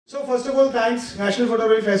So first of all, thanks National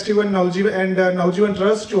Photography Festival and Navajivan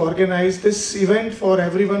Trust to organize this event for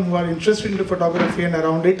everyone who are interested in the photography and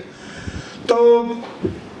around it. So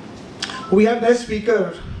we have next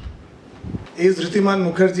speaker is Dhritiman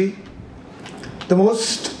Mukherjee, the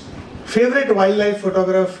most favorite wildlife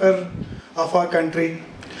photographer of our country.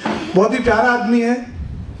 बहुत ही प्यारा आदमी है,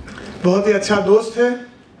 बहुत ही अच्छा दोस्त है.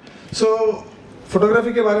 So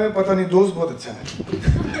photography के बारे में पता नहीं, दोस्त बहुत अच्छा है.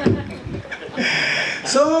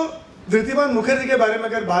 So Dhritiman Mukherjee के बारे में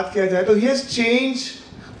अगर बात किया जाए तो he has changed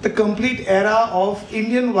the complete era of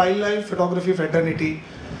Indian wildlife photography fraternity.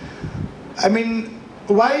 I mean,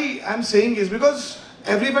 why I'm saying is because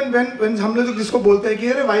everyone when हम लोग जिसको बोलते हैं कि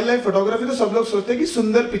अरे wildlife photography, तो सब लोग सोचते हैं कि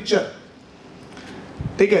सुंदर पिक्चर,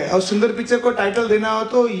 ठीक है, और सुंदर पिक्चर को टाइटल देना हो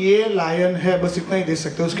तो ये लायन है, बस इतना ही दे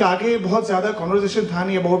सकते हो. उसके आगे बहुत ज़्यादा कॉन्वर्सेशन था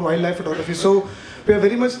नहीं about wildlife photography. So we are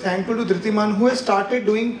very much thankful to Dhritiman who has started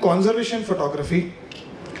doing conservation photography.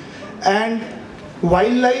 And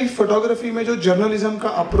wildlife photography में जो journalism का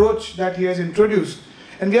approach that he has introduced,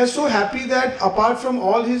 and we are so happy that apart from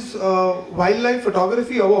all his wildlife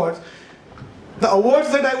photography awards, the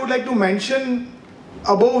awards that I would like to mention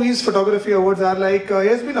above his photography awards are like he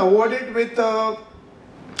has been awarded with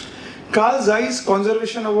Carl Zeiss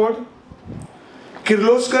Conservation Award,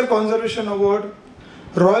 Kirloskar Conservation Award,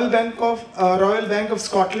 Royal Bank of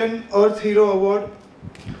Scotland Earth Hero Award.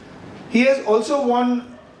 He has also won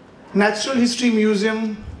Natural History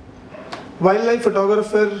Museum Wildlife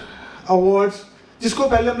Photographer Awards, जिसको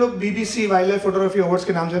पहले हम लोग BBC Wildlife Photography Awards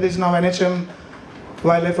के नाम से थे, is now NHM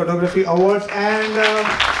Wildlife Photography Awards, and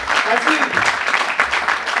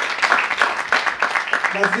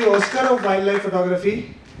that's the Oscar of Wildlife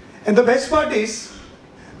Photography. And the best part is,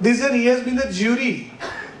 this year he has been the jury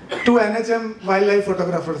to NHM Wildlife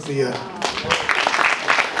Photographer of the Year.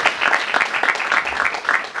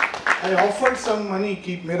 I offered some money,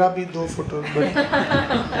 keep मेरा भी 2 photos, but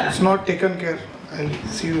it's not taken care. I'll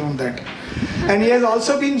see you on that. And he has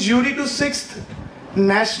also been jury to 6th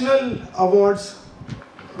national awards.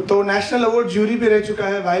 तो national award jury भी रह चुका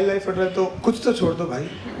है wildlife photography, तो कुछ तो छोड़ दो भाई.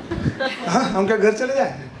 हाँ, हम क्या घर चले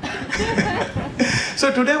जाएं?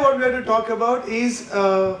 So today what we are to talk about is,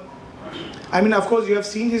 I mean, of course you have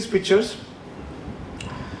seen his pictures.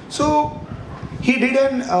 So he did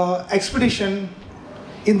an expedition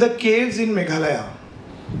in the caves in Meghalaya.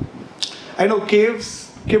 I know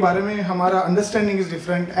caves के बारे में हमारा understanding is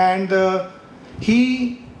different, and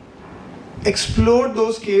he explored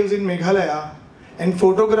those caves in Meghalaya and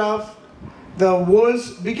photographed the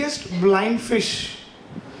world's biggest blind fish,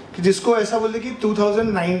 जिसको ऐसा बोलते कि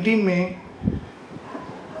 2019 में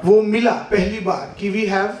वो मिला पहली बार कि we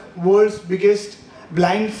have world's biggest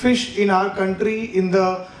blind fish in our country in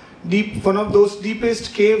the one of those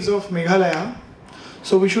deepest caves of Meghalaya.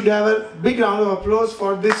 So we should have a big round of applause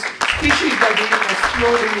for this species that we can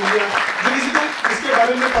explore in India. इसके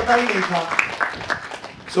बारे में पता ही नहीं था.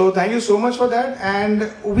 So thank you so much for that,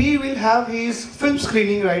 and we will have his film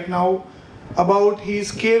screening right now about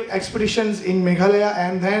his cave expeditions in Meghalaya,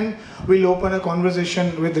 and then we'll open a conversation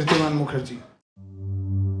with Dhritiman Mukherjee.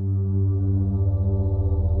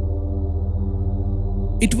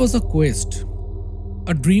 It was a quest,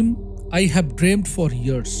 a dream I have dreamed for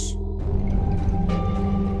years.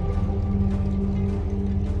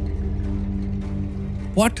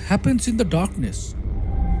 What happens in the darkness?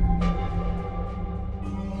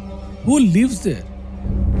 Who lives there?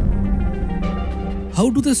 How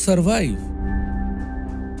do they survive?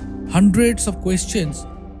 Hundreds of questions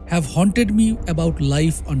have haunted me about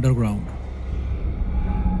life underground.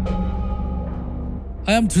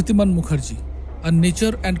 I am Dhritiman Mukherjee, a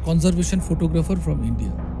nature and conservation photographer from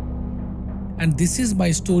India. And this is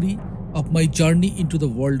my story of my journey into the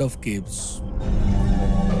world of caves.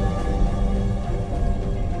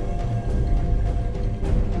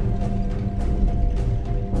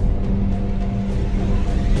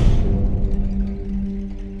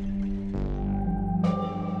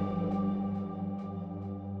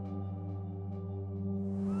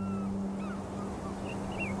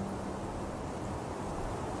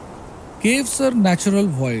 Caves are natural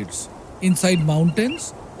voids inside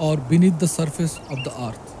mountains or beneath the surface of the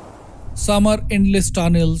earth. Some are endless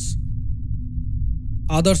tunnels,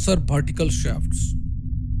 others are vertical shafts.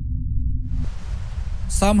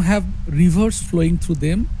 Some have rivers flowing through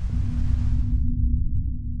them.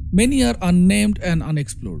 Many are unnamed and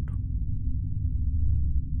unexplored.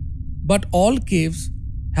 But all caves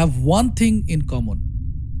have one thing in common: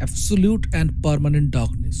 absolute and permanent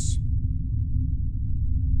darkness.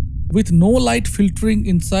 With no light filtering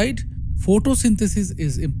inside, photosynthesis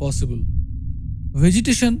is impossible.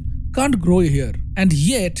 Vegetation can't grow here. And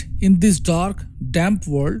yet, in this dark, damp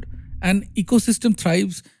world, an ecosystem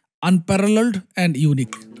thrives unparalleled and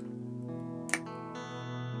unique.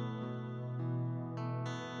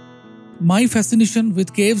 My fascination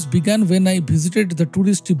with caves began when I visited the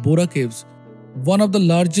touristy Bora Caves, one of the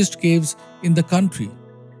largest caves in the country,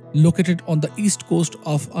 located on the east coast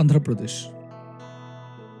of Andhra Pradesh.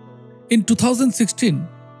 In 2016,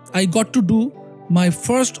 I got to do my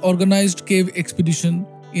first organized cave expedition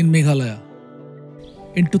in Meghalaya.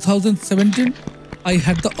 In 2017, I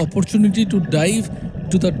had the opportunity to dive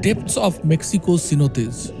to the depths of Mexico's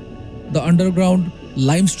cenotes, the underground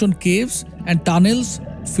limestone caves and tunnels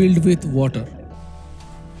filled with water.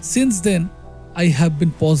 Since then, I have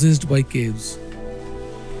been possessed by caves.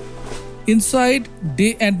 Inside,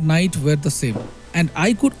 day and night were the same, and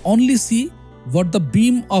I could only see what the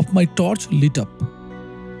beam of my torch lit up.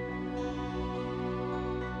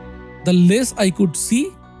 The less I could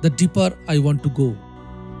see, the deeper I want to go.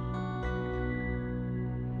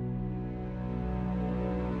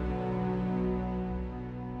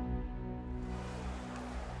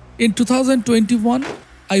 In 2021,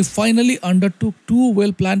 I finally undertook two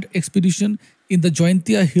well-planned expeditions in the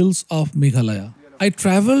Jaintia hills of Meghalaya. I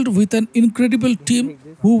traveled with an incredible team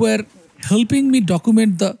who were helping me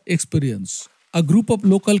document the experience. A group of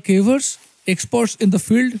local cavers, experts in the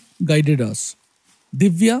field, guided us.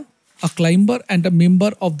 Divya, a climber and a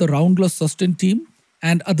member of the Roundless Sustain team,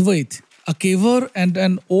 and Advait, a caver and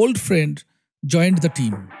an old friend, joined the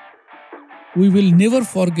team. We will never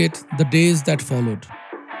forget the days that followed.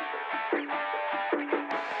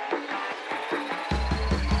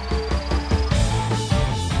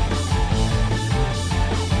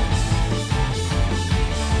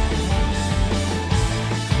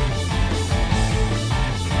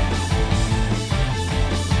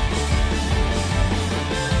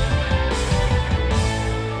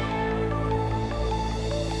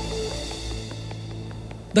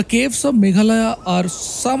 The caves of Meghalaya are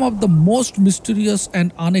some of the most mysterious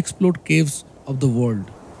and unexplored caves of the world.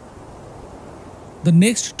 The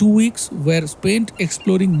next 2 weeks were spent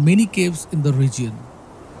exploring many caves in the region.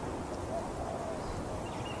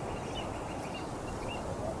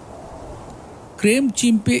 Krem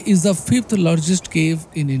Chimpe is the fifth largest cave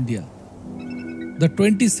in India. The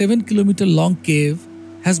 27-kilometer long cave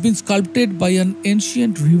has been sculpted by an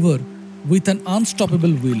ancient river with an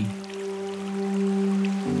unstoppable will.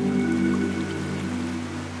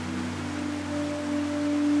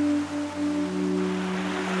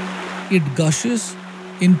 It gushes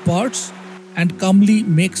in parts and calmly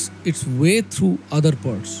makes its way through other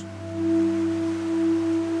parts.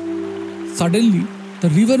 Suddenly, the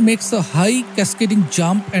river makes a high cascading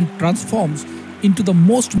jump and transforms into the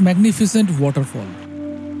most magnificent waterfall.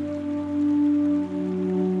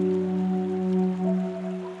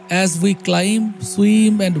 As we climb,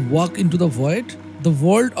 swim, and walk into the void, the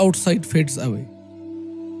world outside fades away.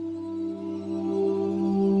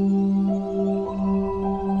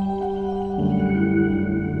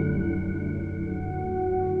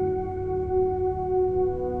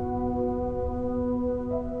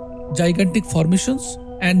 Gigantic formations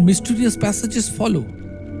and mysterious passages follow.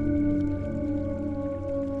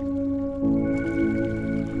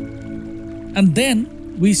 And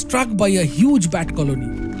then we struck by a huge bat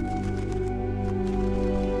colony.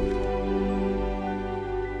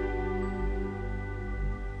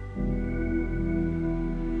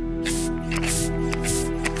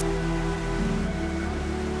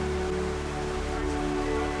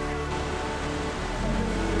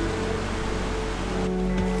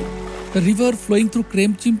 The river flowing through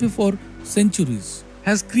Krem Chimpe for centuries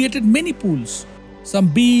has created many pools,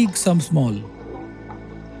 some big, some small.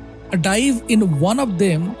 A dive in one of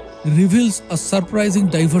them reveals a surprising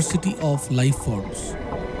diversity of life forms.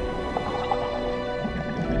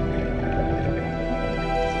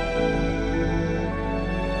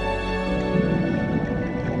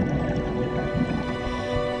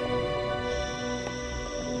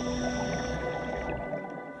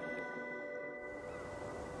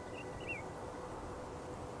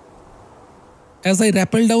 As I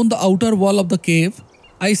rappel down the outer wall of the cave,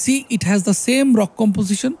 I see it has the same rock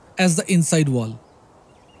composition as the inside wall.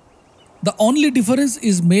 The only difference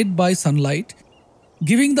is made by sunlight,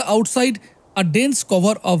 giving the outside a dense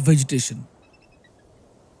cover of vegetation.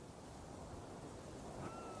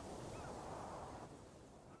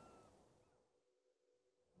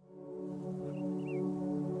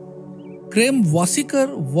 Krem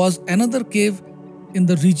Vasikar was another cave in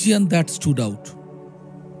the region that stood out.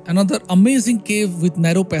 Another amazing cave with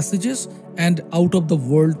narrow passages and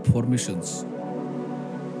out-of-the-world formations.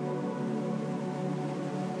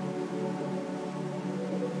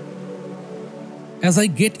 As I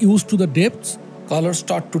get used to the depths, colors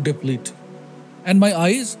start to deplete, and my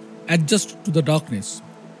eyes adjust to the darkness.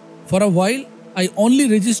 For a while, I only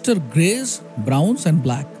register greys, browns, and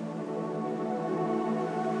black.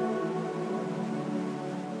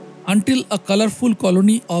 Until a colorful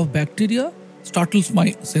colony of bacteria startles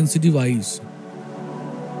my sensitive eyes.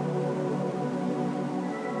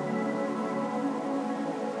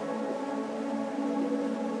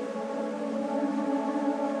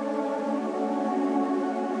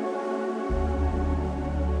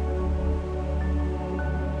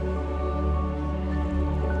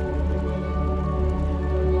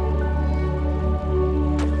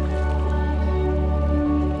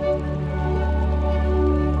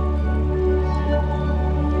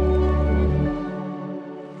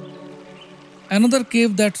 Another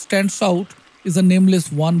cave that stands out is a nameless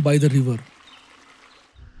one by the river.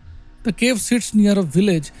 The cave sits near a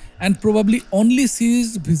village and probably only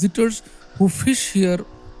sees visitors who fish here,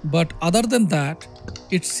 but other than that,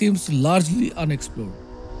 it seems largely unexplored.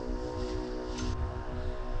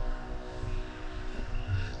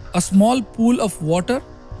 A small pool of water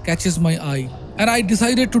catches my eye, and I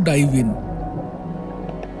decided to dive in.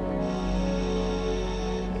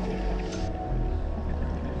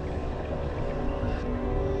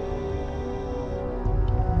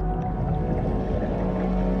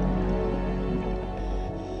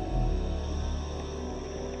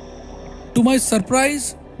 To my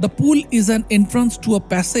surprise, the pool is an entrance to a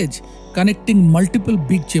passage connecting multiple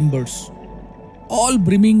big chambers, all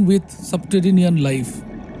brimming with subterranean life.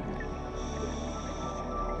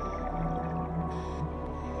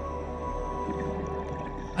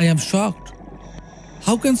 I am shocked.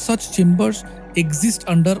 How can such chambers exist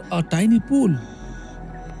under a tiny pool?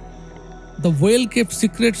 The well-kept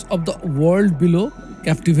secrets of the world below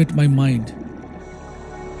captivate my mind.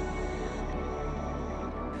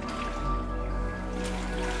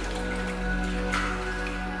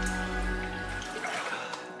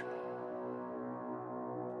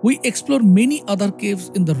 We explore many other caves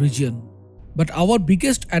in the region, but our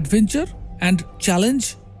biggest adventure and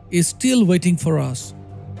challenge is still waiting for us.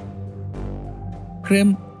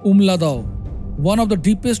 Krem Umladao, one of the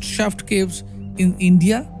deepest shaft caves in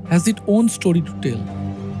India, has its own story to tell.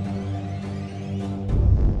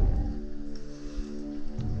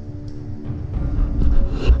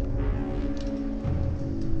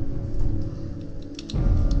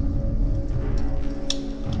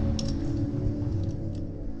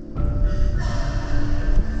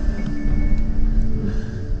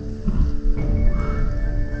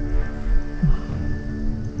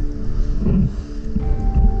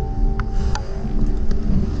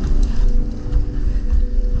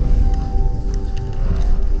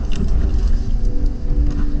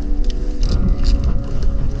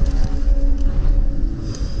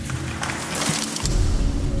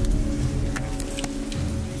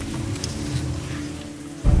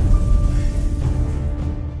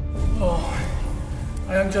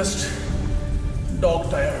 I am just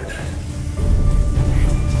dog tired.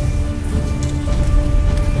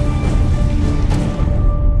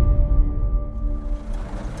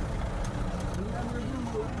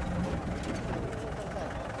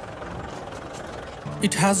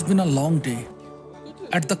 It has been a long day.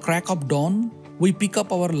 At the crack of dawn, we pick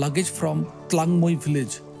up our luggage from Tlangmoi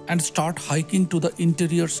village and start hiking to the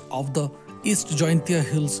interiors of the East Jaintia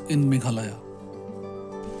Hills in Meghalaya.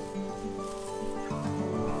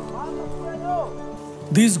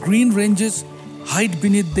 These green ranges hide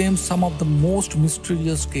beneath them some of the most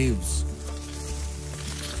mysterious caves.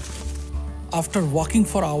 After walking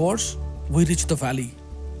for hours, we reach the valley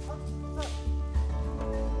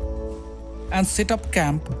and set up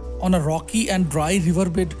camp on a rocky and dry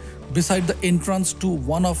riverbed beside the entrance to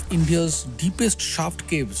one of India's deepest shaft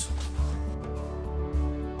caves,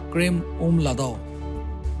 Krem Umladao.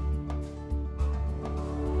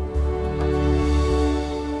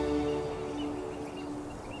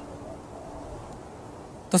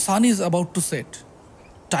 The sun is about to set.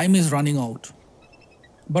 Time is running out.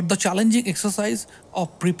 But the challenging exercise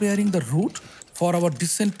of preparing the route for our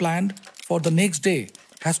descent planned for the next day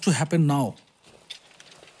has to happen now.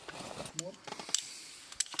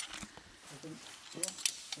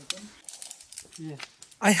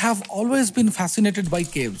 I have always been fascinated by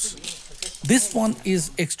caves. This one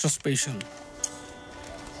is extra special.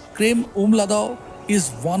 Krem Umladao is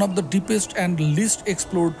one of the deepest and least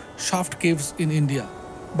explored shaft caves in India.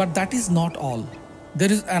 But that is not all. There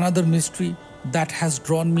is another mystery that has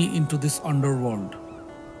drawn me into this underworld.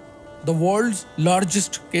 The world's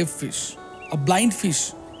largest cave fish, a blind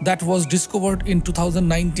fish that was discovered in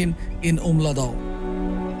 2019 in Umladao.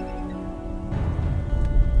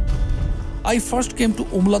 I first came to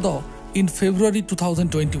Umlada in February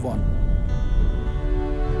 2021.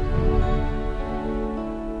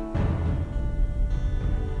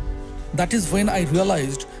 That is when I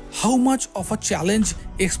realized how much of a challenge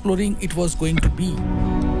exploring it was going to be.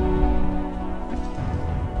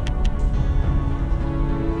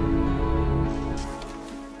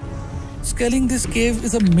 Scaling this cave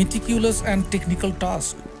is a meticulous and technical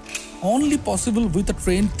task, only possible with a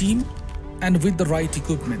trained team and with the right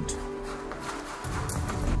equipment.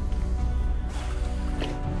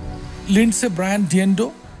 Lindsay Brand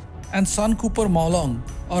Diendo and Sun Cooper Maulong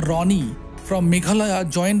or Ronnie from Meghalaya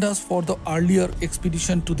joined us for the earlier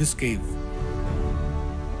expedition to this cave.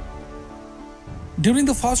 During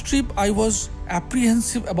the first trip, I was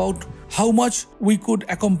apprehensive about how much we could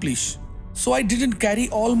accomplish, so I didn't carry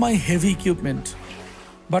all my heavy equipment.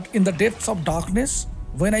 But in the depths of darkness,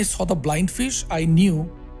 when I saw the blind fish, I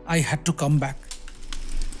knew I had to come back.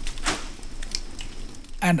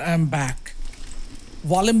 And I am back.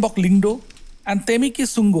 Walembok Lingdo and Temiki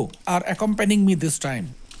Sungo are accompanying me this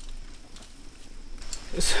time.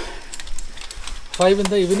 It's 5 in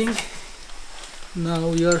the evening. Now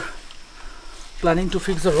we are planning to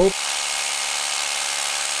fix the rope.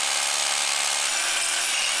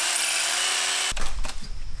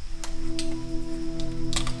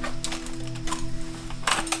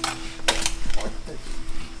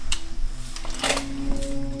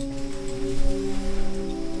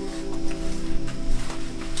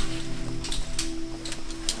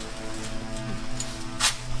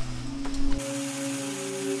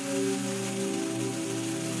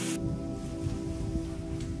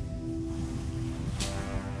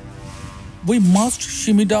 We must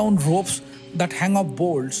shimmy down ropes that hang off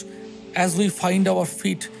bolts as we find our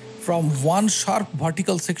feet from one sharp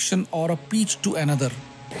vertical section or a pitch to another.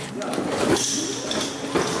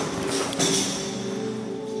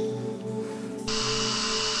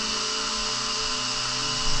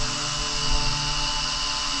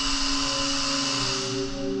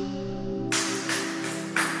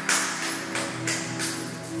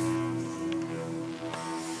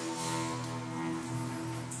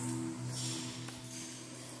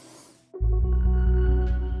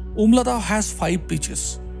 Umlada has 5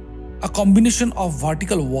 pitches, a combination of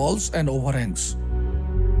vertical walls and overhangs.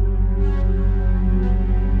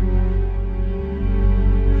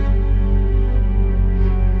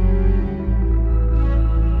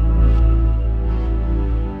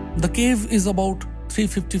 The cave is about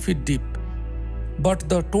 350 feet deep, but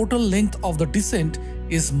the total length of the descent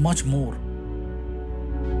is much more.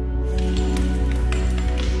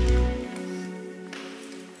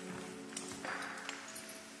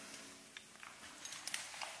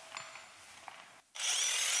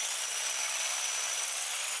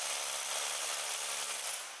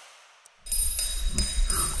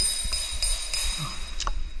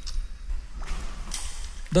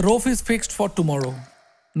 The rope is fixed for tomorrow.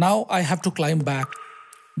 Now I have to climb back,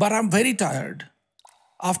 but I'm very tired.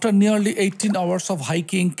 After nearly 18 hours of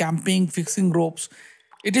hiking, camping, fixing ropes,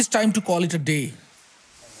 it is time to call it a day.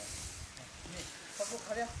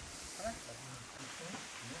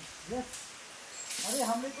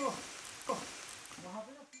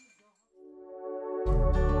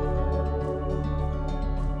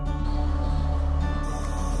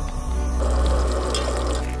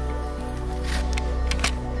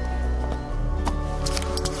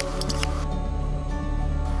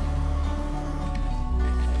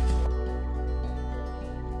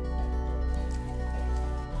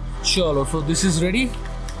 Chalo, so this is ready.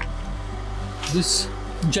 This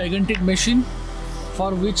gigantic machine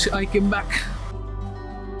for which I came back.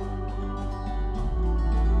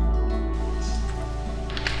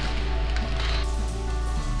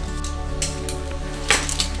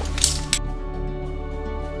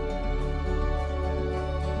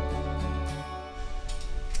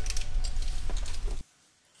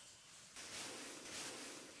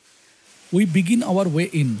 We begin our way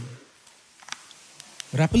in.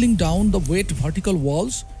 Rappelling down the wet vertical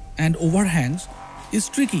walls and overhangs is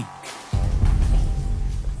tricky.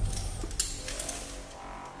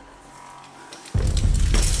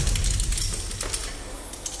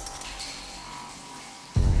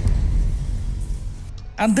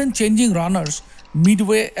 And then changing runners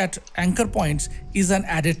midway at anchor points is an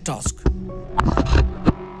added task.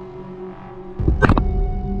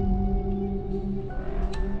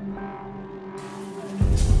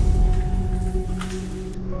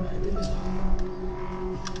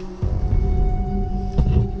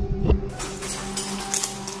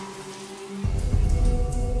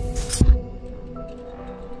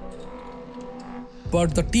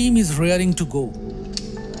 But the team is raring to go.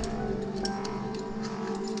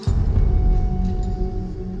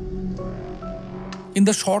 In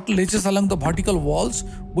the short ledges along the vertical walls,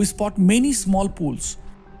 we spot many small pools.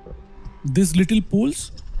 These little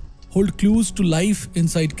pools hold clues to life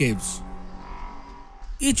inside caves.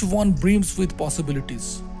 Each one brims with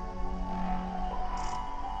possibilities.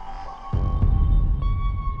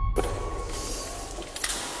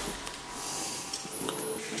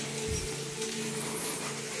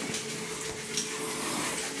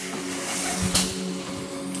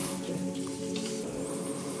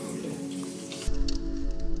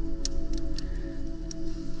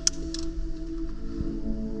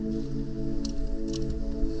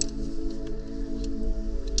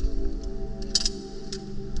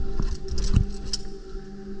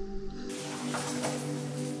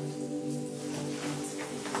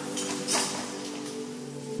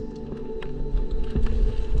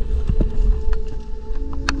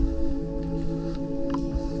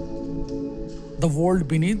 The world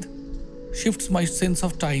beneath shifts my sense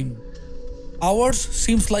of time. Hours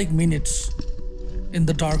seems like minutes in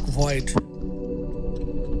the dark void.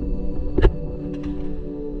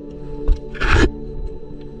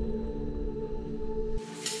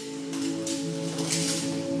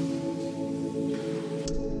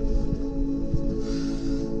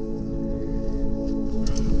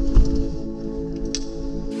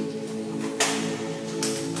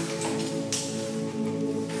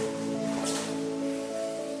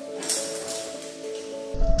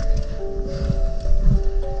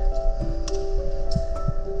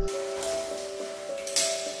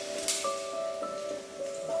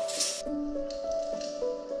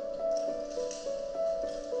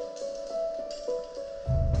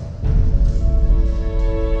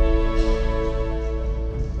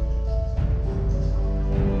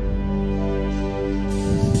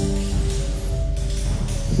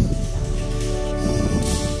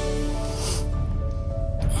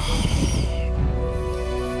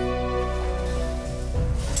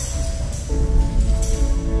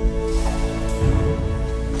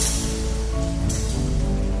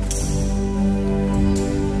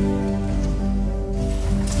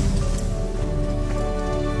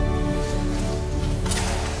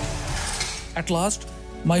 At last,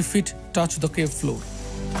 my feet touch the cave floor.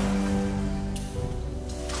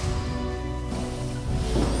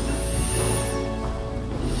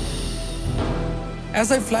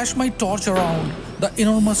 As I flash my torch around, the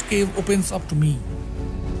enormous cave opens up to me.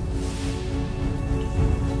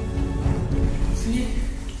 See,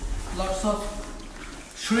 lots of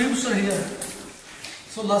shrimps are here.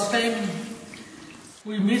 So last time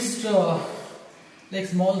we missed like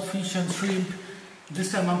small fish and shrimp.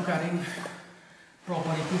 This time I'm carrying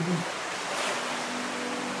proper equipment.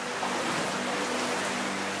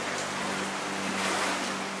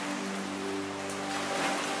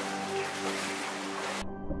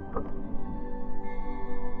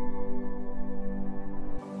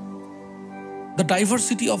 The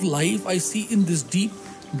diversity of life I see in this deep,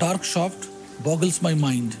 dark shaft boggles my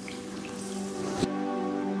mind.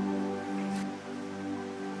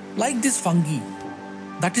 Like this fungi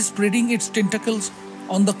that is spreading its tentacles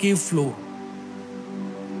on the cave floor.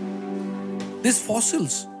 These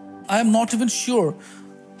fossils, I am not even sure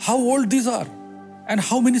how old these are and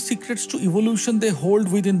how many secrets to evolution they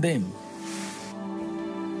hold within them.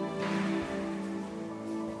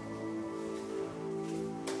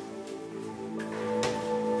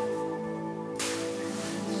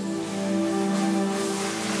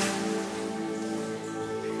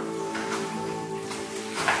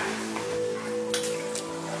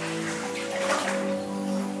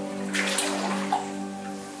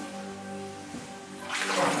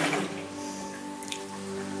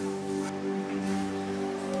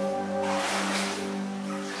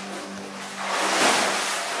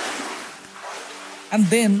 And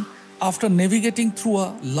then, after navigating through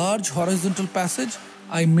a large horizontal passage,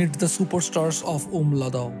 I meet the superstars of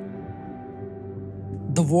Ladao.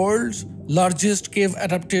 The world's largest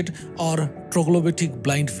cave-adapted or troglodytic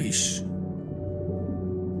blind fish.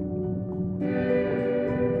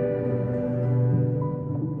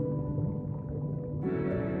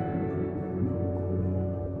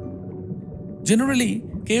 Generally,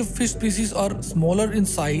 cave fish species are smaller in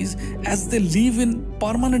size as they live in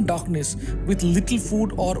permanent darkness with little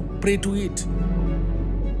food or prey to eat.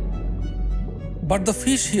 But the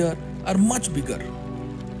fish here are much bigger,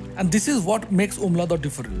 and this is what makes Ladao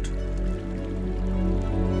different.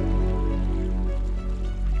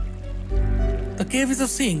 The cave is a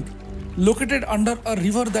sink located under a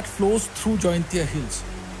river that flows through Jaintia Hills.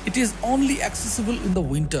 It is only accessible in the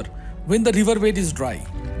winter when the riverbed is dry.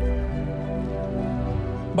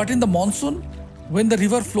 But in the monsoon, when the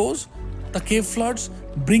river flows, the cave floods,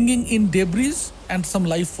 bringing in debris and some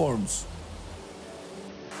life forms.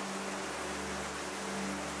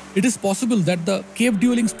 It is possible that the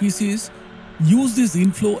cave-dwelling species use this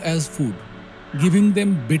inflow as food, giving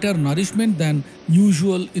them better nourishment than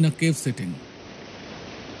usual in a cave setting.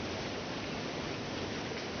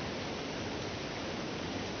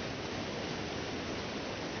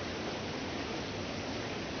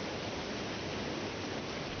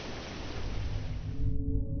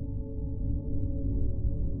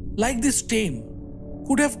 Like this stem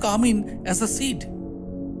could have come in as a seed,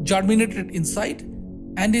 germinated inside,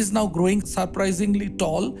 and is now growing surprisingly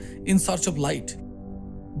tall in search of light.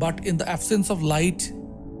 But in the absence of light,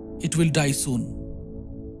 it will die soon.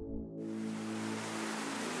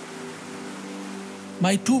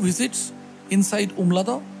 My 2 visits inside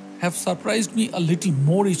Umlada have surprised me a little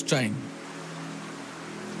more each time.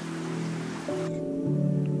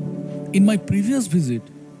 In my previous visit,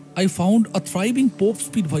 I found a thriving Pope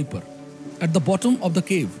speed viper at the bottom of the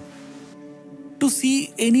cave. To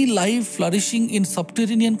see any life flourishing in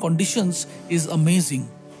subterranean conditions is amazing.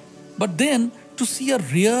 But then, to see a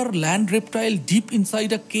rare land reptile deep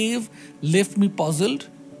inside a cave left me puzzled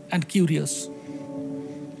and curious.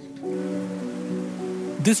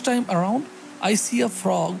 This time around, I see a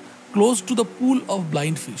frog close to the pool of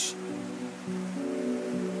blind fish.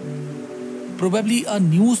 Probably a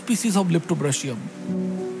new species of Leptobrachium.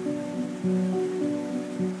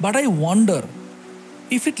 But I wonder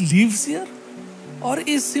if it lives here or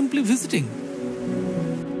is simply visiting.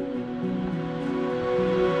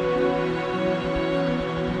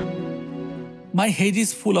 My head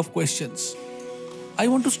is full of questions. I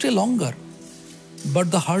want to stay longer, but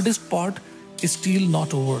the hardest part is still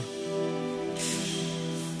not over.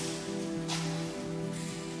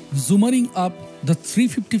 Zooming up, the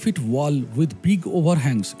 350-feet wall with big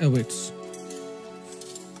overhangs awaits.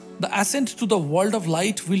 The ascent to the world of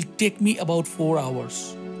light will take me about 4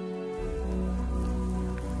 hours.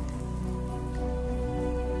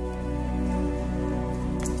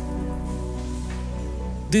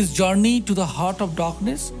 This journey to the heart of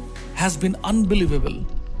darkness has been unbelievable,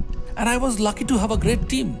 and I was lucky to have a great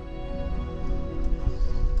team.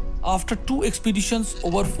 After 2 expeditions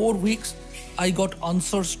over 4 weeks, I got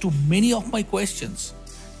answers to many of my questions,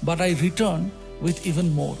 but I returned with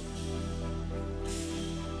even more.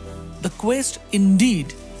 The quest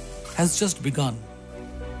indeed has just begun.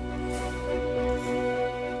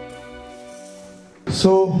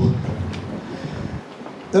 So,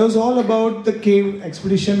 that was all about the cave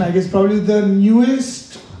expedition. I guess probably the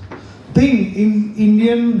newest thing in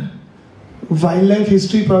Indian wildlife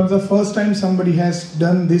history, probably the first time somebody has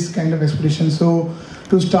done this kind of expedition. So,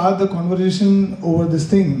 to start the conversation over this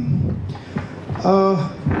thing,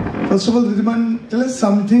 first of all, Dhritiman, tell us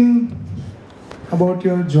something about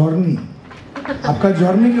your journey. आपका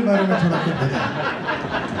journey के बारे में थोड़ा कुछ बताएं.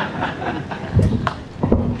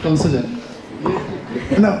 कौन सा journey?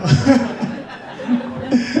 No.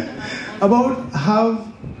 About how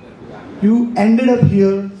you ended up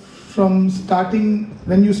here from starting,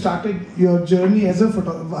 when you started your journey as a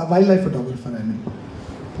wildlife photographer, I mean.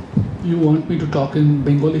 You want me to talk in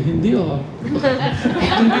Bengali Hindi or?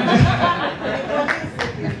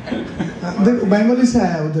 Bengali से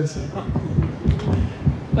आया उधर से.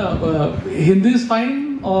 Hindi is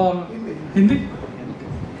fine or Hindi?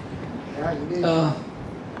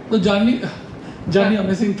 तो journey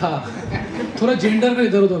amazing था. थोड़ा gender का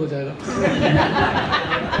इधर उधर हो जाएगा.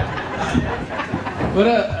 But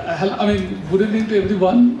I mean, good evening to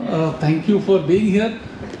everyone. Thank you for being here.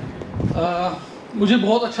 मुझे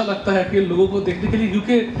बहुत अच्छा लगता है कि लोगों को देखने के लिए,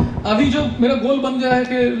 क्योंकि अभी जो मेरा गोल बन गया है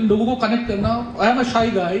कि लोगों को कनेक्ट करना. आई एम अ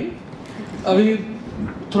शाई गाय. अभी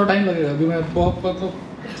थोड़ा टाइम लगेगा. अभी मैं बहुत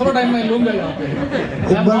थोड़ा टाइम मैं लूंगा यहाँ पे.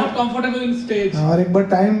 I am not comfortable in stage. और एक बार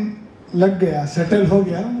टाइम लग गया, सेटल हो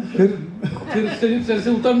गया, फिर स्टेज से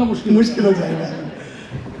उतरना मुश्किल हो जाएगा.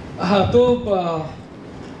 हाँ, तो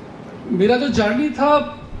मेरा जो जर्नी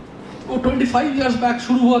था वो 25 इयर्स बैक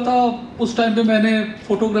शुरू हुआ था. उस टाइम पे मैंने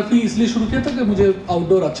फोटोग्राफी इसलिए शुरू किया था कि मुझे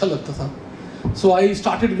आउटडोर अच्छा लगता था. सो I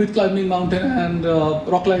started with climbing mountain and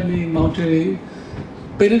rock climbing, mountaineering.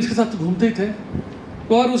 Parents के साथ घूमते ही थे.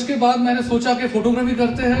 और उसके बाद मैंने सोचा कि फोटोग्राफी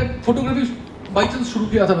करते हैं. फोटोग्राफी बाई चांस शुरू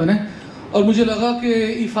किया था मैंने, और मुझे लगा कि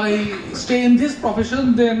if I stay in this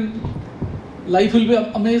profession then life will be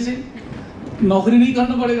amazing. नौकरी नहीं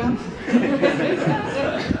करना पड़ेगा.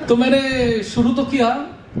 तो मैंने शुरू तो किया.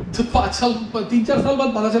 तो 3-4 साल बाद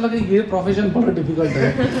पता चला कि ये प्रोफेशन बड़ा डिफिकल्ट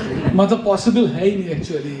है. मतलब पॉसिबल है ही नहीं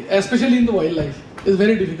actually, specially in the wild life is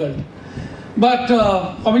very difficult. But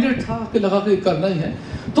committed था कि लगा कि करना ही है.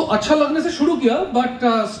 तो अच्छा लगने से शुरू किया, but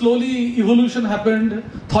slowly evolution happened,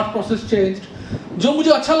 thought process changed. जो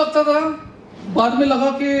मुझे अच्छा लगता था बाद में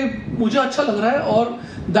लगा कि मुझे अच्छा लग रहा है और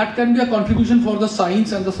that can be a contribution for the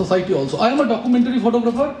science and the society also. I am a documentary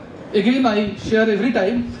photographer. Again, I share every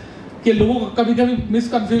time कि लोगों को कभी-कभी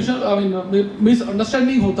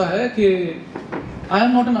मिसअंडरस्टैंडिंग होता है कि I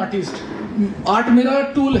am not an artist. Art मेरा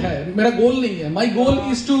टूल है, मेरा गोल नहीं है. My goal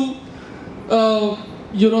is to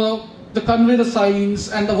to convey the science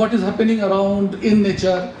and what is happening around in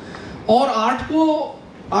nature. और आर्ट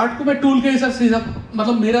को मैं टूल के हिसाब से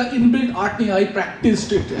मतलब मेरा इनबिल्ट आर्ट नहीं, आई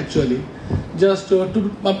practised it actually just to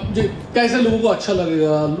कैसे लोगों को अच्छा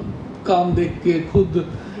लगेगा काम देख के, खुद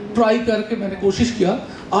ट्राई करके मैंने कोशिश किया.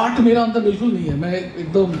 आर्ट मेरा अंदर बिल्कुल नहीं है, मैं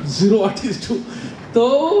एकदम जीरो आर्टिस्ट हूँ. तो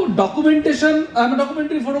documentation, I am a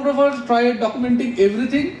documentary photographer, try documenting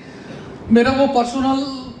everything. मेरा वो पर्सनल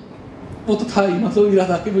वो तो था ही, मतलब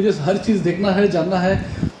इरादा कि मुझे हर चीज़ देखना है, जानना है,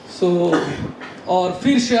 सो और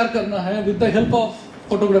फिर शेयर करना है with the help of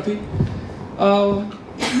photography.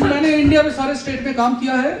 मैंने इंडिया में सारे स्टेट में काम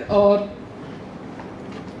किया है और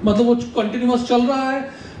मतलब वो कंटिन्यूअस चल रहा है.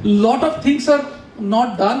 Lot of things are not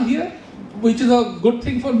done here which is a good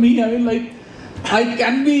thing for me. I mean, like I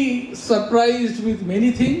can be surprised with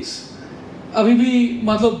many things. अभी भी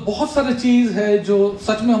मतलब बहुत सारे चीज़ है जो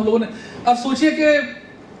सच में हम लोगों ने. अब सोचिए कि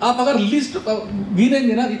आप अगर लिस्ट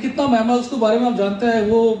गिनेंगे ना कि कितना मैमल्स के बारे में आप जानते हैं,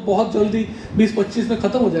 वो बहुत जल्दी 20-25 में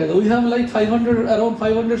खत्म हो जाएगा. We have like around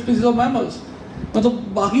 500 species of mammals. मतलब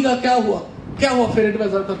बाकी का क्या हुआ फेरेट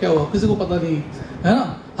वेजर का क्या हुआ, किसी को पता नहीं है ना.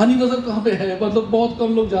 हनी वेजर कहाँ पे है, मतलब बहुत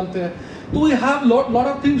कम लोग जानते हैं. तो we have lot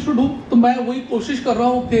of things to do. तो मैं वही कोशिश कर रहा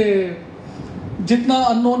हूँ कि जितना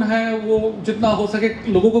अननोन है वो जितना हो सके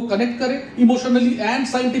लोगों को कनेक्ट करे इमोशनली एंड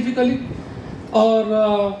साइंटिफिकली. और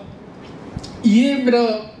ये मेरा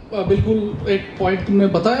बिल्कुल एक पॉइंट तुमने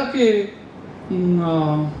बताया कि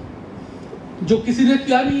जो किसी ने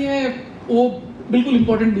किया नहीं है वो बिल्कुल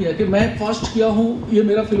इम्पोर्टेंट नहीं है कि मैं फर्स्ट किया हूँ, ये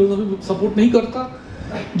मेरा फिलोसफी सपोर्ट नहीं करता.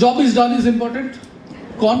 Job is done is important.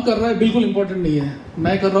 कौन कर रहा है बिल्कुल इम्पोर्टेंट नहीं है.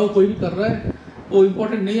 मैं कर रहा हूँ, कोई भी कर रहा है, वो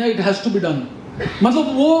इम्पोर्टेंट नहीं है. It has to be done.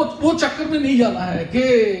 मतलब वो चक्कर में नहीं जाना है कि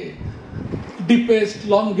डीपेस्ट,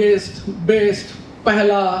 लॉन्गेस्ट, बेस्ट,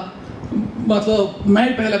 पहला, मतलब मैं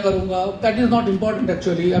पहला करूंगा. That is not important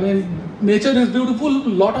actually. I mean nature is beautiful,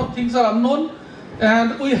 lot of things are unknown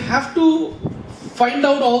and we have to find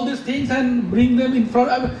out all these things and bring them in front.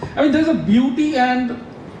 I mean, there's a beauty and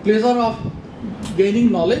pleasure of gaining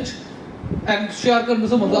knowledge and share करने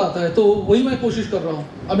से मजा आता है. तो वही मैं कोशिश कर रहा हूँ.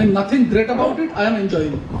 I mean, nothing great about it. I am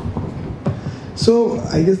enjoying. So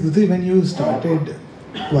I guess Dhiti, when you started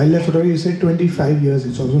wildlife photography, you said 25 years.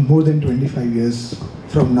 It's also more than 25 years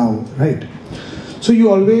from now, right? So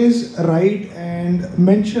you always write and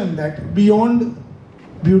mention that beyond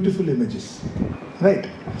beautiful images, right?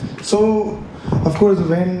 So of course,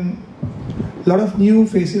 when a lot of new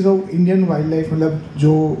faces of Indian wildlife, मतलब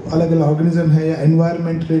जो अलग अलग organism है या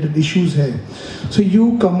environment related issues है, so you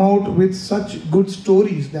come out with such good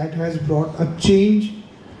stories that has brought a change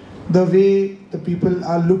the way the people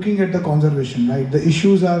are looking at the conservation, right? The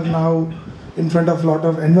issues are now in front of lot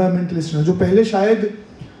of environmentalists, जो पहले शायद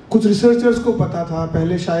कुछ researchers को पता था,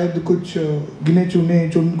 पहले शायद कुछ गिने चुने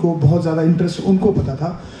जिनको बहुत ज़्यादा इंटरेस्ट उनको पता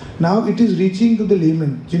था. Now it is reaching to the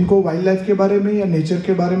lemon जिनको वाइल्ड लाइफ के बारे में या नेचर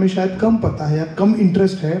के बारे में शायद कम पता है या कम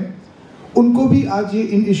इंटरेस्ट है, उनको भी आज ये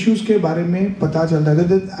इन इश्यूज़ के बारे में पता चल रहा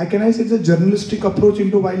है. आई कैन आई से it's a journalistic approach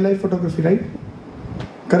into wild life photography, right?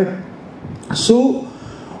 Correct. So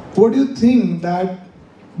what do you think that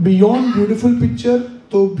beyond beautiful picture,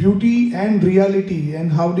 तो beauty and reality,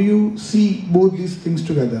 and how do you C both these things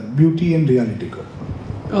together, beauty and reality को?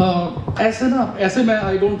 ऐसे मैं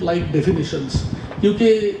I don't like definitions, क्योंकि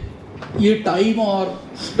ये time और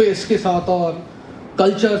space के साथ और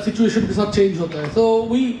कल्चर सिचुएशन के साथ चेंज होता है. So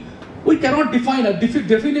we cannot define.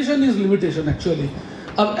 Definition is limitation actually.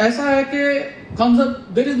 अब ऐसा है कि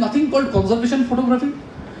there is nothing called conservation photography.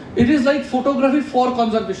 It is like photography for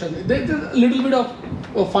conservation. There is little bit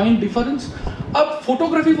of fine difference. अब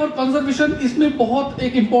फोटोग्राफी फॉर कंजर्वेशन, इसमें बहुत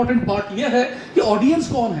एक इंपॉर्टेंट पार्ट यह है कि ऑडियंस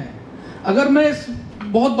कौन है. अगर मैं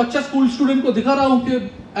बहुत बच्चा स्कूल स्टूडेंट को दिखा रहा हूँ कि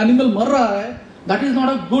एनिमल मर रहा है, that is not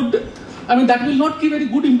a good, I mean that will not give very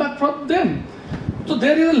good impact from them. So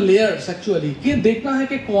there is a layers actually कि देखना है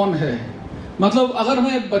कि कौन है. मतलब अगर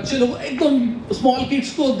मैं बच्चे लोग एकदम स्मॉल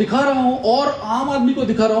किड्स को दिखा रहा हूँ और आम आदमी को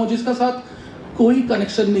दिखा रहा हूँ जिसका साथ कोई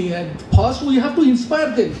कनेक्शन नहीं है, first we have to inspire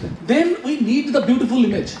them, then we need the beautiful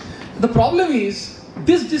image. The problem is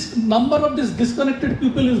this number of this disconnected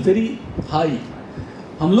people is very high.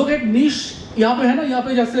 हम लोग एक niche यहाँ पे है ना, यहाँ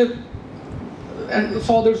पे जैसे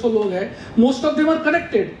 100-150 लोग हैं, most of them are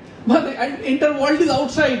connected, but inter world is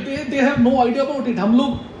outside, they have no idea about it. हम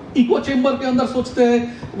लोग इको चेम्बर के अंदर सोचते हैं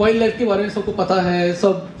वाइल्ड लाइफ के बारे में सबको पता है,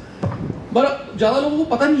 सब but ज़्यादा लोगों को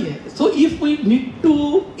पता नहीं है. So if we need to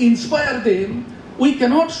inspire them, we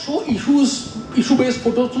cannot show issue-based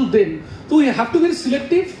photos to them. So we have to be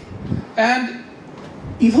selective, and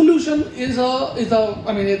evolution is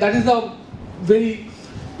I mean that is the very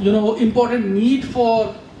important need for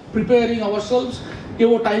preparing ourselves कि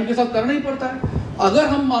वो time के साथ करना ही पड़ता है. अगर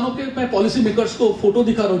हम मानो कि मैं पॉलिसी मेकर्स को फोटो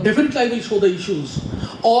दिखा रहा हूँ, definitely I will show the issues,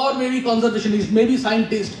 और may be conservationist, may be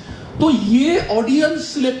scientist. तो ये ऑडियंस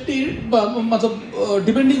सिलेक्टेड, मतलब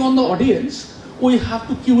depending on the audience we have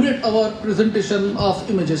to curate our presentation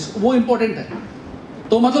of images. वो इंपॉर्टेंट है.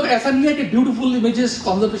 तो मतलब ऐसा नहीं है कि ब्यूटीफुल इमेजेस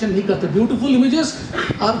कंजर्वेशन नहीं करते. Beautiful images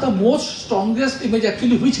are the most strongest image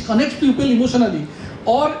actually which connect people emotionally,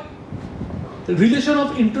 और relation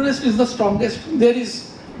of interest is the strongest. There is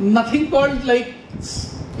nothing called like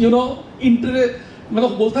interest,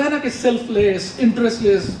 मतलब बोलता है ना कि selfless,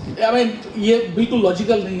 interestless. I mean ये बिल्कुल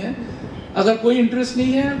लॉजिकल नहीं है. अगर कोई इंटरेस्ट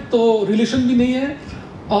नहीं है तो रिलेशन भी नहीं है.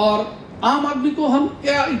 और आम आदमी को हम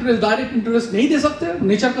क्या इंटरेस्ट, डायरेक्ट इंटरेस्ट नहीं दे सकते.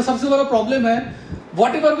 नेचर का सबसे बड़ा प्रॉब्लम है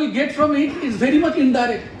what ever we get from it is very much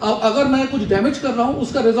indirect. अगर मैं कुछ डैमेज कर रहा हूँ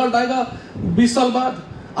उसका रिजल्ट आएगा 20 साल बाद.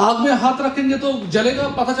 आग में हाथ रखेंगे तो जलेगा,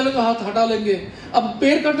 पता चलेगा, हाथ हटा लेंगे. अब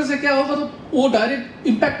पेड़ कटने से क्या होगा, तो वो डायरेक्ट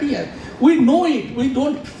इम्पैक्ट ही है. We know it, we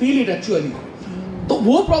don't feel it actually. तो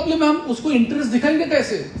वो प्रॉब्लम है, हम उसको इंटरेस्ट दिखाएंगे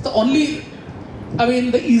कैसे. तो only I mean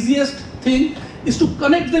the easiest thing is to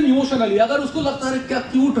connect them emotionally. अगर उसको लगता है क्या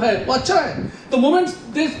क्यूट है, वो अच्छा है, तो moment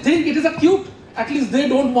they think it is a cute, at least they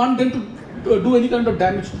don't want them to do any kind of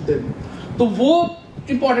damage to them. तो वो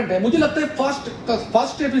इंपॉर्टेंट है. मुझे लगता है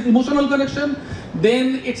first step is emotional connection.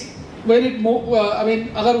 Then it's when it I mean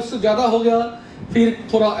अगर उससे ज्यादा हो गया फिर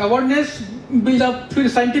थोड़ा अवेयरनेस बिल्ड अप, फिर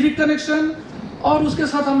साइंटिफिक कनेक्शन, और उसके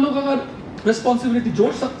साथ हम लोग अगर रिस्पॉन्सिबिलिटी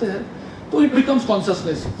जोड़ सकते हैं तो it becomes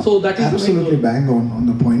consciousness. So that is absolutely bang on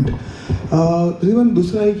the point. Dhritiman,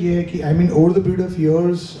 दूसरा एक ये है कि I mean over the period of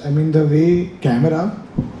years, I mean the way camera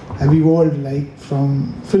have evolved, like from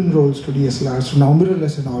film rolls to DSLRs to now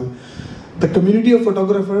mirrorless and all. The community of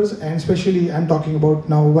photographers, and especially I'm talking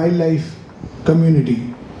about now wildlife community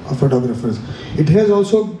of photographers, it has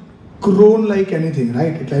also grown like anything,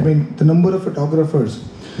 right? I mean the number of photographers.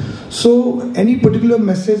 So any particular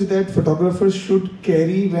message that photographers should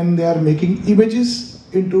carry when they are making images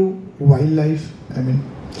into wildlife? I mean,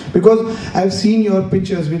 because I've seen your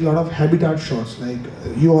pictures with a lot of habitat shots, like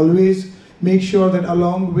you always make sure that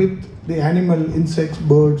along with the animal, insects,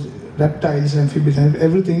 birds, reptiles, amphibians, and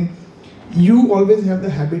everything, you always have the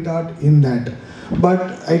habitat in that. But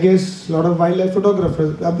I guess a lot of wildlife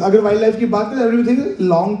photographers, agar wildlife ki baat kare, everything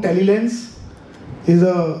long tele lens is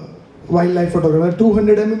a wildlife photographer.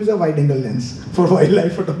 200 mm is a wide angle lens for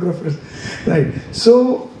wildlife photographers, right? So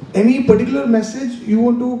any particular message you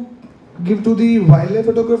want to give to the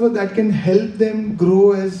wildlife photographer that can help them grow,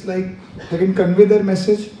 as like they can convey their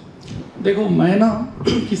message? देखो, मैं ना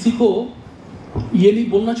किसी को ये नहीं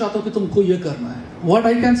बोलना चाहता कि तुमको ये करना है. What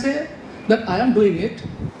I can say that I am doing it.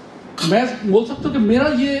 मैं बोल सकता हूँ कि मेरा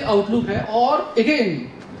ये आउटलुक है. और अगेन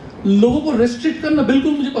लोगों को रेस्ट्रिक्ट करना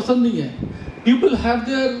बिल्कुल मुझे पसंद नहीं है. People have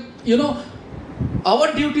their our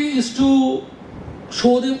duty is to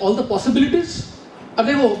show them all the possibilities. अब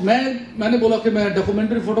देखो, मैंने बोला कि मैं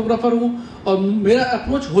डॉक्यूमेंट्री फोटोग्राफर हूँ और मेरा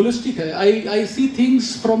अप्रोच होलिस्टिक है. आई see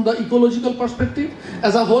things from the ecological perspective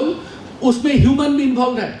as a whole. उसमें ह्यूमन भी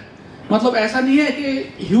इन्वॉल्व है. मतलब ऐसा नहीं है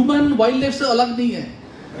कि ह्यूमन वाइल्ड लाइफ से अलग नहीं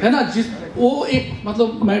है ना. जिस वो एक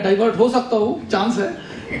मतलब मैं डाइवर्ट हो सकता हूँ, चांस है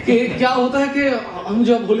कि क्या होता है कि हम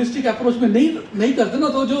जब होलिस्टिक अप्रोच में नहीं करते ना,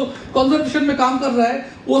 तो जो कंजर्वेशन में काम कर रहा है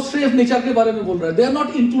वो सिर्फ नेचर के बारे में बोल रहा है. They are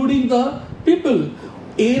not including the people.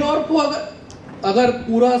 Air को अगर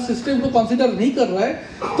पूरा सिस्टम को कंसीडर नहीं कर रहा है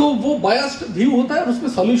तो वो बायस्ड व्यू होता है और उसमें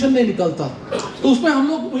सॉल्यूशन नहीं निकलता. तो उसमें हम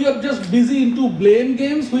लोग we are just busy into blame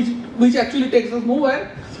games which actually takes us nowhere.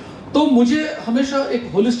 तो मुझे हमेशा एक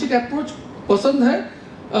होलिस्टिक अप्रोच पसंद है.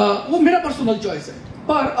 वो मेरा पर्सनल चॉइस है.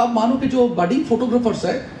 पर अब मानो कि जो बडिंग फोटोग्राफर्स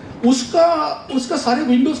है उसका सारे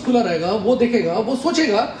विंडोज खुला रहेगा. वो देखेगा, वो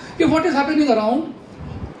सोचेगा कि व्हाट इज हैपनिंग अराउंड,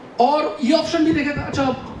 और ये ऑप्शन भी देखेगा. अच्छा,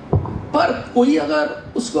 पर कोई अगर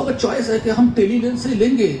उसको अगर चॉइस है कि हम टेली लेंस से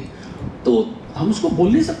लेंगे, तो हम उसको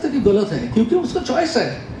बोल नहीं सकते कि गलत है, क्योंकि उसका चॉइस है.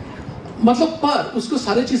 मतलब पर उसको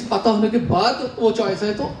सारी चीज पता होने के बाद वो चॉइस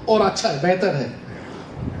है तो और अच्छा है, बेहतर है.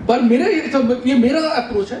 पर ये मेरा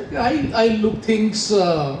अप्रोच है कि I look things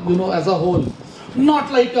as a whole,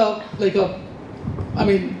 not like I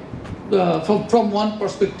mean from one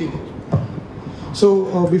perspective. So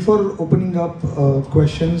before opening up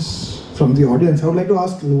questions from the audience, I would like to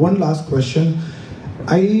ask one last question.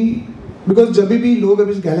 Because जब भी लोग अब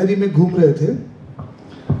इस gallery में घूम रहे थे,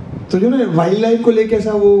 तो जो ना वाइल्ड लाइफ को लेके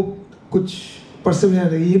ऐसा वो कुछ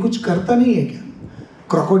परसेप्शन है ये कुछ करता नहीं है क्या,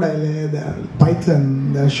 क्रोकोडाइल है,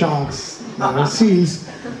 पाइथन, शार्क्स, सील्स,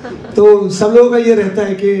 तो सब लोगों का ये रहता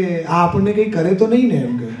है कि आपने कहीं करे तो नहीं ने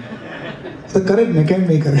उनके, तो करे न कहीं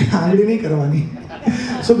नहीं करे, आंगली नहीं करवानी.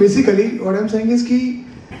 So basically what I'm saying is कि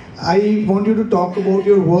I want you to talk about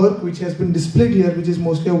your work which has been displayed here, which is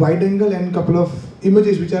mostly a wide angle and couple of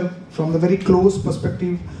images which are from the very close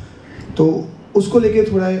perspective. तो उसको लेके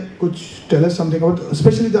थोड़ा कुछ tell us something about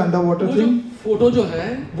especially the underwater thing. Photo जो है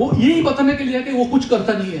वो यही बताने के लिए कि वो कुछ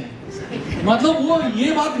करता नहीं है, मतलब वो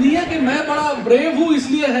ये बात नहीं है कि मैं बड़ा ब्रेव हूँ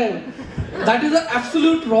इसलिए है. That is an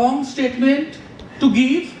absolute wrong statement to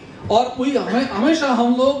give. और वही हमेशा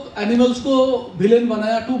हम लोग एनिमल्स को विलेन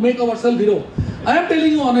बनाया to make ourself hero. I am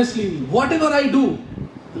telling you honestly, whatever I do,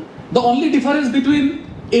 the only difference between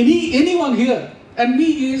anyone here and me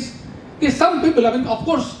is कि some people, I mean of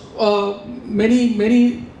course many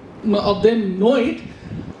of them know it,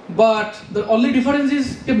 but the only difference is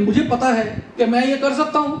कि मुझे पता है कि मैं ये कर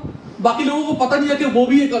सकता हूँ, बाकी लोगों को पता नहीं है कि वो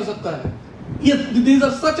भी ये कर सकता है. ये these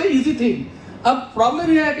are such a easy thing. अब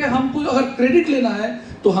प्रॉब्लम ये है कि हमको अगर क्रेडिट लेना है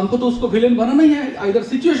तो हमको तो उसको विलेन बनाना ही है, आइदर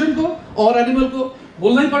सिचुएशन को और एनिमल को.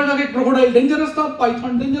 बोलना ही पड़ेगा कि क्रोकोडाइल डेंजरस था,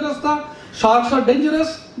 पाइथन डेंजरस था, sharks are dangerous,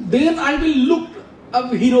 then I will look a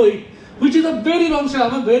heroic, which is a very wrong step.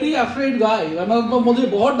 I am very afraid गाय, मुझे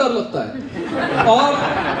बहुत डर लगता है.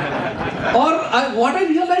 और what I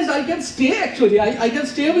realise, I can stay actually, I can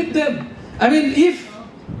stay with them. I mean if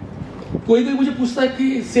कोई मुझे पूछता है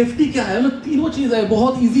कि सेफ्टी क्या है, मतलब तीनों चीज है,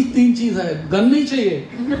 बहुत इजी 3 चीज है. गन नहीं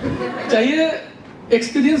चाहिए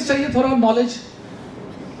एक्सपीरियंस चाहिए, थोड़ा नॉलेज,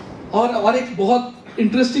 और एक बहुत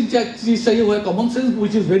इंटरेस्टिंग चीज चाहिए, वो है common sense,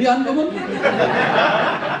 which is very uncommon.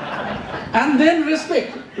 And then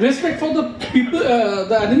respect for the people,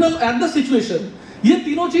 the animal and the situation. ये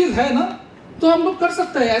तीनों चीज है ना तो हम लोग कर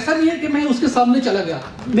सकते हैं. ऐसा नहीं है कि मैं उसके सामने चला गया,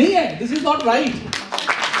 नहीं है, दिस इज नॉट राइट.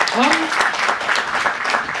 हम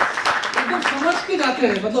समझ के जाते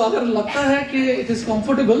हैं, मतलब अगर लगता है कि इट इज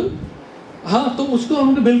कंफर्टेबल, हाँ, तो उसको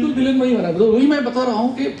हमने बिल्कुल विलेन नहीं बना. तो वही मैं बता रहा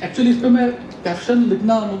हूँ कि एक्चुअली इस पे मैं कैप्शन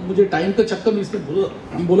लिखना, मुझे टाइम के चक्कर में इस पे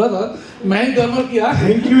बोला था, मैं ही गड़बड़ किया.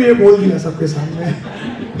 थैंक यू, ये बोल दिया सबके सामने.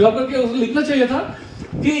 गड़बड़ किया, उसको लिखना चाहिए था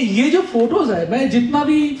कि ये जो फोटोज है, मैं जितना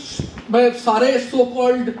भी मैं सारे सो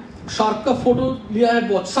कॉल्ड शार्क का फोटो लिया है,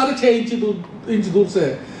 बहुत सारे 6 इंच दूर से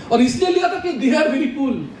है, और इसलिए लिया था कि they are very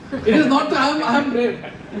cool. It is not I am brave.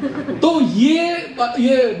 तो ये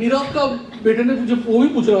नीरव का बेटे ने मुझे वो भी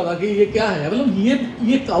पूछ रहा था कि ये क्या है, मतलब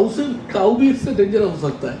ये काऊ भी इससे डेंजरस हो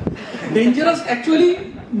सकता है. Dangerous actually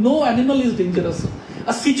no animal is dangerous.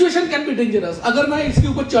 A situation can be dangerous. अगर मैं इसके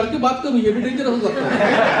ऊपर चढ़ के बात करूं, ये भी डेंजरस हो सकता है.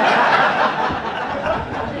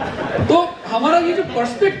 तो हमारा ये जो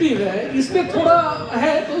पर्सपेक्टिव है इसमें थोड़ा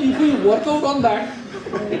है, तो if you workout on that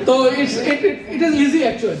तो इट इज इजी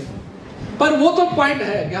एक्चुअली. पर वो तो पॉइंट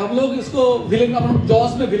है कि हम लोग इसको विलेन,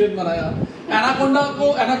 जॉस में विलेन बनाया,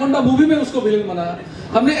 एनाकोंडा मूवी में उसको विलेन बनाया.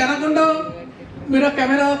 हमने एनाकोंडा, मेरा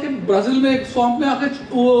कैमरा के ब्राजील में एक स्वैम्प में आके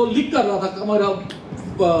वो लीक कर रहा था हमारा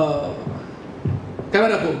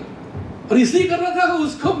कैमरा को, और इसलिए कर रहा था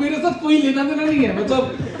उसको मेरे साथ कोई लेना देना नहीं है. मतलब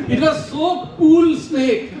it was so cool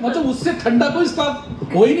snake, मतलब उससे ठंडा कोई स्टाफ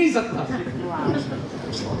हो ही नहीं सकता.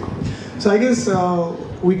 So I guess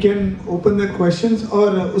we can open the questions.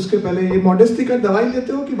 और उसके पहले ये मॉडेस्टी का दवाई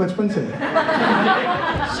लेते हो कि बचपन से?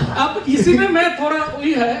 अब इसी में मैं थोड़ा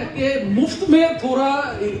वही है कि मुफ्त में थोड़ा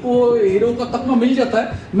वो हीरो का तकमा मिल जाता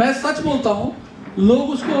है. मैं सच बोलता हूँ, लोग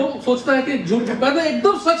उसको सोचता है कि झूठ, मैं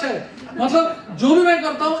एकदम सच है. मतलब जो भी मैं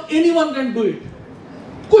करता हूँ, एनीवन कैन डू इट.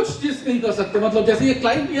 कुछ चीज नहीं कर सकते. मतलब जैसे ये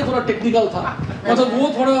क्लाइंट, ये थोड़ा टेक्निकल था, मतलब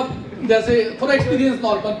वो थोड़ा जैसे थोड़ा एक्सपीरियंस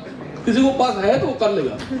नॉर्मल किसी को पास है तो वो कर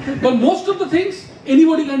लेगा. पर most of the things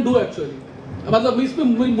anybody can do actually. मतलब इसमें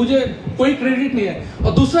मुझे कोई क्रेडिट नहीं है.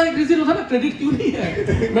 और दूसरा एक रीजन होता है ना, क्रेडिट क्यों नहीं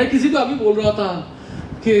है. मैं किसी को अभी बोल रहा था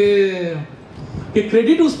कि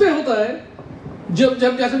क्रेडिट उस पे होता है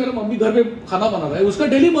जब जैसे मेरा मम्मी घर पे खाना बना रहा है, उसका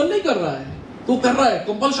डेली मन नहीं कर रहा है तो कर रहा है,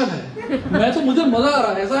 कंपल्शन है. मैं तो मुझे मजा आ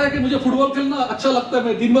रहा है. ऐसा है कि मुझे फुटबॉल खेलना अच्छा लगता है,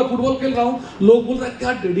 मैं दिन भर फुटबॉल खेल रहा हूँ, लोग बोल रहे हैं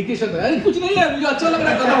क्या डेडिकेशन है. कुछ नहीं है, मुझे अच्छा लग रहा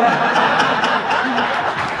है, कर रहा हूँ.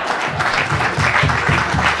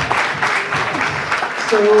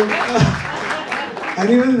 So,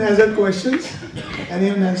 anyone has a questions?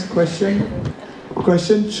 Anyone has a question?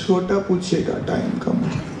 Question छोटा पूछेगा, time come.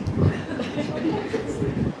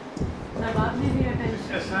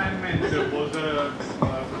 Assignment was the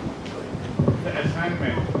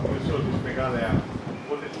assignment you showed in Meghalaya.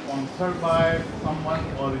 Was it sponsored by someone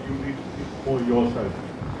or you did it for yourself?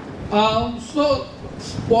 So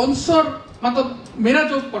sponsor, मतलब मेरा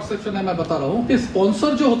जो perception है मैं बता रहा हूँ कि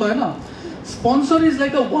स्पॉन्सर जो होता है ना, sponsor is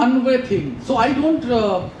like a one way thing. So I don't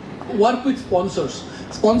work with sponsors.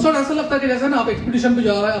 Sponsored ऐसा लगता है कि जैसे ना आप एक्सपीडिशन पे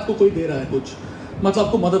जा रहा है, आपको कोई दे रहा है कुछ, मतलब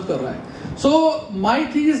आपको मदद कर रहा है. सो my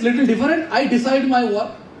thing is little different. I decide my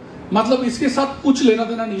work, मतलब इसके साथ कुछ लेना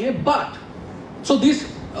देना नहीं है. बट सो दिस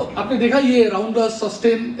आपने देखा, ये राउंड द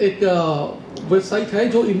सस्टेन एक वेबसाइट है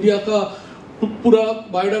जो इंडिया का पूरा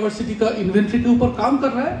बायोडाइवर्सिटी का इन्वेंट्री के ऊपर काम कर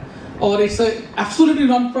रहा है, और it's absolutely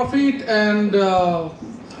non profit and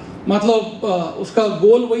मतलब उसका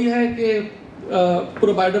गोल वही है कि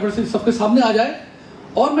पूरा बायोडाइवर्सिटी सबके सामने आ जाए,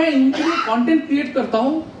 और मैं इनके लिए कंटेंट क्रिएट करता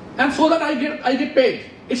हूं, and so that I get paid.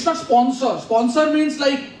 It's not sponsor. Sponsor means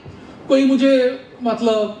like कोई मुझे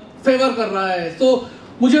मतलब फेवर कर रहा है, तो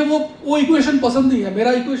मुझे वो इक्वेशन पसंद नहीं है.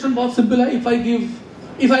 मेरा इक्वेशन बहुत सिंपल है. If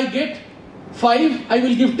I get 5 I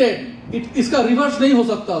will give 10. इसका रिवर्स नहीं हो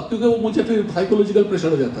सकता, क्योंकि वो मुझे फिर साइकोलॉजिकल प्रेशर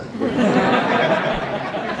हो जाता है.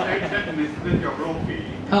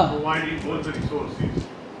 हाँ. Providing both the resources.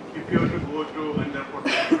 If you have to go to under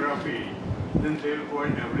photography, then they will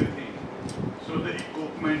provide everything. So the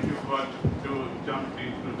equipment you got to jump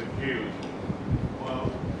into the cave,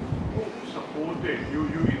 who supported you?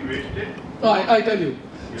 You invested? I tell you.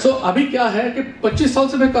 So अभी क्या है कि 25 साल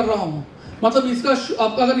से मैं कर रहा हूँ. मतलब इसका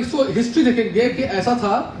आप अगर इसको हिस्ट्री देखेंगे कि ऐसा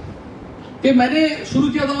था कि मैंने शुरू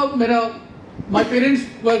किया था, मेरा माय पेरेंट्स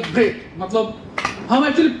वर ग्रेट. मतलब हम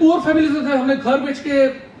एक्चुअली पुअर फैमिली से थे. हमने घर बेच के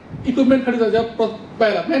इक्विपमेंट खरीदा. जब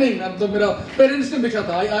पहला मैं नहीं, मतलब मेरा पेरेंट्स ने बेचा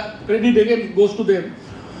था. Credit again goes to them.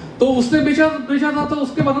 तो उसने बेचा था, तो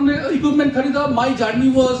उसके बाद हमने इक्विपमेंट खरीदा. My journey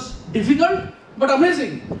was difficult but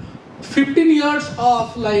amazing. 15 years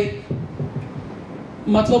of like,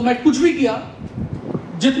 मतलब मैं कुछ भी किया,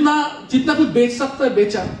 जितना कुछ बेच सकता है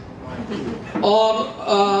बेचा,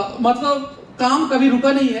 और मतलब काम कभी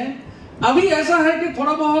रुका नहीं है. अभी ऐसा है कि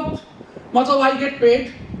थोड़ा बहुत मतलब आई गेट पेड,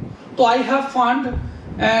 तो I have fund,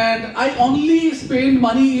 and I only spend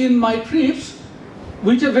money in my trips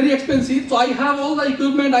which are very expensive. So I have all the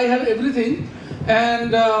equipment, I have everything,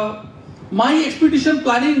 and my expedition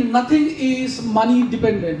planning, nothing is money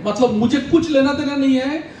dependent. मतलब मुझे कुछ लेना देना नहीं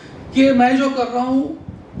है कि मैं जो कर रहा हूँ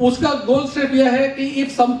उसका गोल स्टेप यह है कि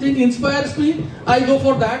if something inspires me, I go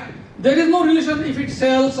for that. There is no relation if it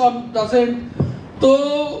sells or doesn't. तो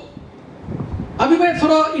अभी मैं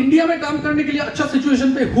थोड़ा इंडिया में काम करने के लिए अच्छा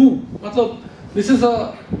सिचुएशन पे हूँ. मतलब this is a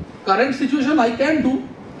current situation I can do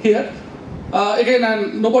here. Again,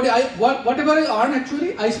 and nobody. Whatever I earn, actually,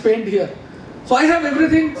 I spend here. So I have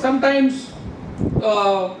everything. Sometimes,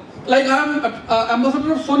 like I am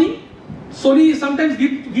ambassador of Sony. Sony sometimes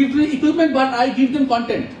gives me equipment, but I give them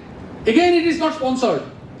content. Again, it is not sponsored.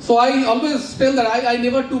 So I always tell that I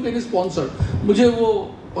never took any sponsor. मुझे वो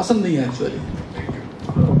पसंद नहीं है actually.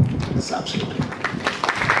 Yes, absolutely.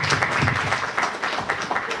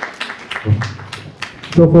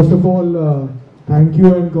 So first of all. Thank you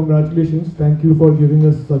and congratulations. Thank you for giving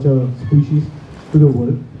us such a species to the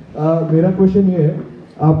world. मेरा question ये है,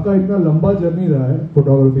 आपका इतना लंबा जर्नी रहा है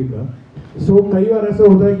फोटोग्राफी का. सो कई बार ऐसा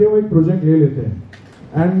होता है कि हम एक प्रोजेक्ट ले लेते हैं,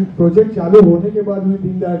 एंड प्रोजेक्ट चालू होने के बाद वी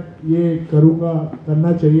थिंक दैट ये करूँगा,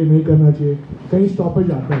 करना चाहिए, नहीं करना चाहिए, कहीं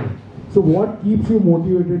स्टॉपेज आता है. So what keeps you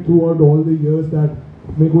motivated through out all the years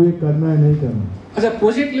that मेरे को ये करना है, नहीं करना? अच्छा,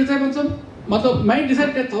 प्रोजेक्ट लेते हैं मतलब मैं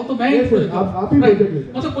डिसाइड करता हूँ, तो मैं आप ही प्रोजेक्ट लेते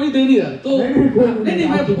हैं. मतलब कोई दे नहीं रहा है, तो नहीं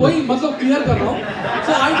मैं वही मतलब क्लियर कर रहा हूँ.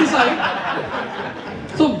 सो I decide.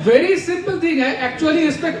 So very simple thing है एक्चुअली.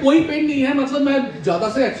 इस पे कोई पेन नहीं है. मतलब मैं ज्यादा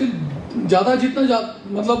से एक्चुअली जितना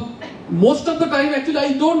मतलब most of the time actually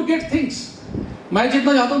I don't get things. मैं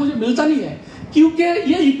जितना चाहता हूँ मुझे मिलता नहीं है, क्योंकि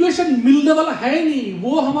ये इक्वेशन मिलने वाला है नहीं.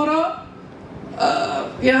 वो हमारा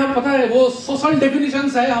क्या पता है, वो सोशल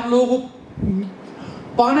डेफिनेशंस है. हम लोगों को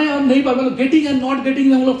पाना और नहीं पाना, मतलब गेटिंग एंड नॉट गेटिंग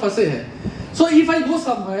में हम लोग फंसे हैं. So if I go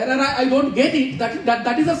somewhere and I don't get it,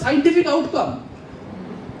 that is a scientific outcome.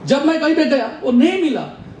 जब मैं कहीं पे गया वो नहीं मिला,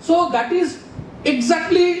 so that is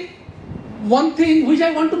exactly one thing which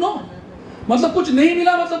I want to know. मतलब कुछ नहीं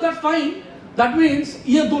मिला, मतलब दैट फाइन. दैट मीन्स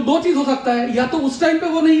ये दो चीज हो सकता है, या तो उस टाइम पे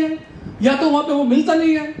वो नहीं है, या तो वहां पे वो मिलता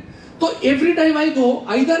नहीं है. तो every time I go,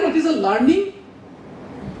 either it is a learning,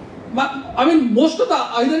 I mean most of the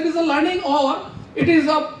either it is a learning or it is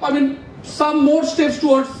some more steps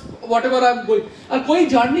towards whatever I am going. और कोई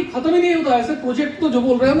जर्नी खत्म ही नहीं होता. ऐसे project तो जो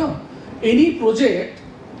बोल रहे हैं ना, एनी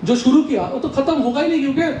प्रोजेक्ट जो शुरू किया वो तो खत्म होगा ही नहीं,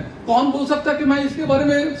 क्योंकि कौन बोल सकता है कि मैं इसके बारे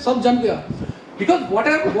में सब जान गया. Because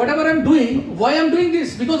whatever I am doing, why I am doing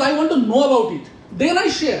this? Because I want to know about it. Then I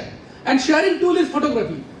share. And sharing tool is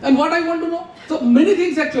photography. And what I want to know? So many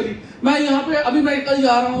things actually. मैं यहाँ पे अभी मैं कल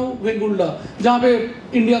जा रहा हूँ वेंगुल्डा, जहाँ पे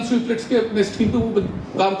इंडियन स्वीपलेट्स के नेस्टिंग पे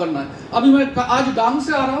काम करना है. अभी मैं आज डांग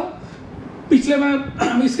से आ रहा हूँ.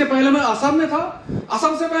 इसके पहले मैं आसाम में था.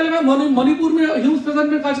 आसाम से पहले मैं मणिपुर में ह्यूज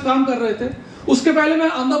प्रेजेंट में काम कर रहे थे. उसके पहले मैं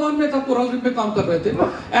अंडमान में था, कोरल रीफ में काम कर रहे थे।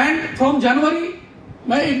 एंड फ्रॉम जनवरी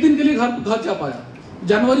मैं एक दिन के लिए घर जा पाया।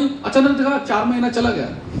 जनवरी अचानक देखा 4 महीना चला गया।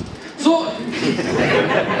 सो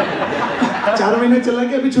 4 महीने चला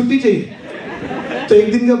गया, अभी छुट्टी चाहिए, तो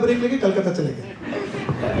एक दिन का ब्रेक लेके कलकत्ता चले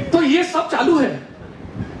गए। तो ये सब चालू है।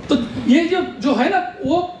 तो ये जो है ना,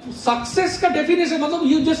 वो सक्सेस का डेफिनेशन, मतलब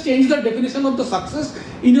you just change the definition of the success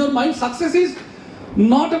in your mind. Success is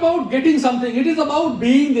not about getting something, it is about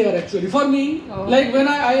being there actually. For me, like when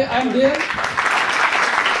I am there.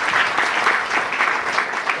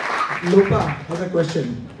 Lopa has a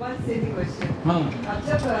question. One silly question. हाँ. अब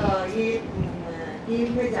जब ये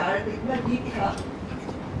केव में जा रहे थे, इतना deep था.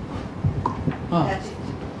 हाँ.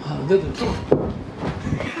 हाँ, दे दो.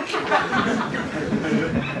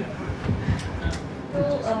 तो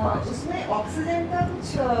उसमें ऑक्सीजन का कुछ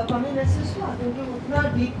कमी महसूस हुआ, क्योंकि उतना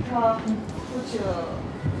डीप था. कुछ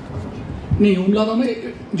नहीं, उमलादा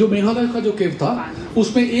में जो मेघालय का जो केव था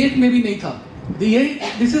उसमें एक में भी नहीं था।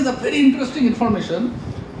 This is a very interesting information.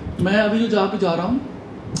 मैं अभी जो जहाँ पे जा रहा हूँ,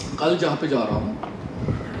 कल जहाँ पे जा रहा हूँ,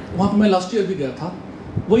 वहाँ पे मैं लास्ट ईयर भी गया था।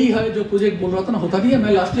 वही है जो प्रोजेक्ट बोल रहा था ना, होता भी है।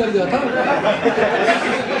 मैं लास्ट ईयर गया था,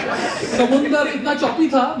 समुंदर इतना चौपी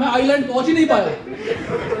था, मैं आइलैंड पहुंच ही नहीं पाया।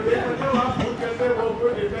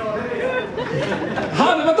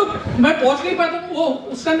 हाँ, मतलब मैं पहुंच नहीं पाया। तो वो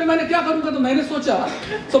उस टाइम पे मैंने क्या करूंगा, तो मैंने सोचा,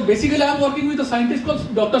 so basically I am working with a scientist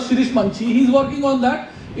called doctor Shirish मंची। He is working on that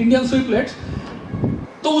Indian स्वीपलेट्स।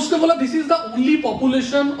 तो उसने बोला this is the only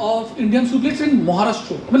population of Indian स्वीपलेट्स इन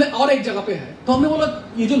महाराष्ट्र, मतलब और एक जगह पे है। तो हमने बोला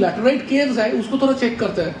ये जो लैटेराइट केव्स है उसको थोड़ा चेक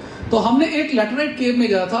करते हैं। तो हमने एक लैटेराइट केव में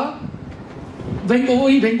गया था,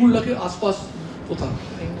 वही वेंगुर्ला के आसपास वो था।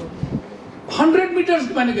 100 मीटर्स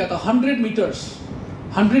मैंने गया था, 100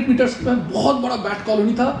 मीटर्स में बहुत बड़ा बैट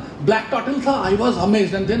कॉलोनी था, ब्लैक टर्टल था। I was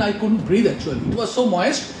amazed and then I couldn't breathe actually, it was so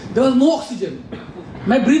moist, there was no oxygen.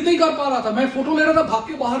 मैं ब्रीथ नहीं कर पा रहा था, मैं फोटो ले रहा था, भाग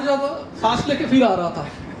के बाहर जाता, सांस लेके फिर आ रहा था।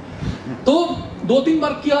 तो 2-3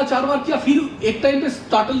 बार किया, 4 बार किया, फिर एक टाइम पे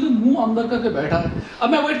टर्टल ने मुंह अंदर करके बैठा है। अब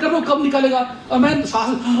मैं वेट कर रहा हूँ कब निकालेगा, अब मैं सांस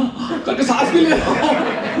करके सांस भी ले रहा हूँ।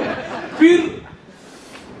 फिर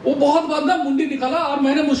वो बहुत बंदा मुंडी निकाला और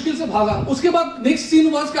मैंने मुश्किल से भागा। उसके बाद नेक्स्ट सीन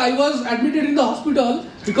वाज कि I was admitted in the hospital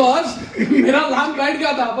because मेरा लंग बैठ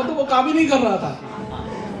गया था, मतलब वो काम ही नहीं कर रहा था।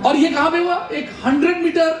 और ये कहाँ पे हुआ, एक 100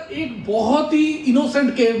 मीटर एक बहुत ही इनोसेंट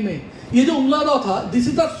केव में। ये जो उमलादा था, this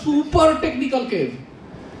is the super technical केव,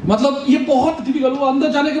 मतलब ये बहुत टिपिकल। वो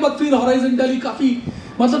अंदर जाने के बाद फिर हॉराइजॉन्टली काफी,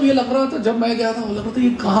 मतलब ये लग रहा था, जब मैं गया था वो लग रहा था ये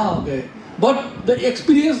कहाँ आ गए। But the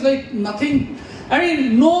experience like nothing, I mean,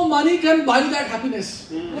 no money can buy that happiness.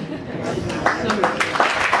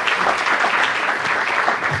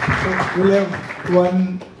 So we'll have one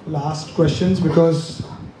last questions because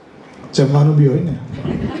जमवानु भी होई ना.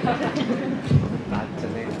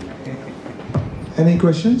 Any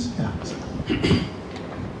questions? Yeah.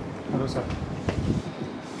 Hello, sir.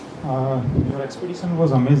 Your expedition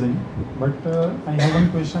was amazing, but I have one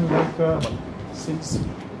question. Like, since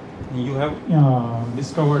you have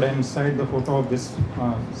discovered inside the photo of this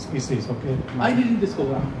species, okay? I didn't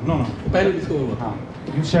discover. No. पहले discover हुआ। हाँ,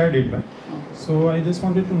 you shared it back. So I just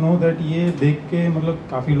wanted to know that ये देख के मतलब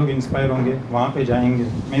काफ़ी लोग inspire होंगे, वहाँ पे जाएंगे,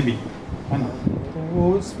 मे बी, है ना? तो वो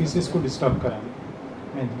स्पीसीज को डिस्टर्ब करेंगे,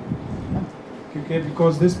 मे बी, क्योंकि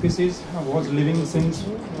because this species was living since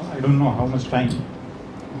I don't know how much time,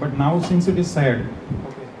 but now since it is sad,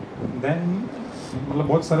 okay, then मतलब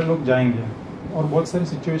बहुत सारे लोग जाएंगे और बहुत सारी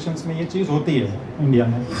सिचुएशंस में ये चीज़ होती है इंडिया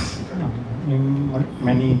में, in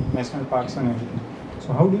many national parks and everything.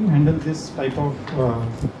 So how do you handle this type of,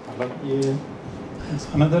 मतलब ये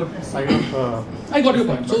another side of, I got your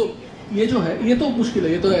point. सो ये जो है ये तो मुश्किल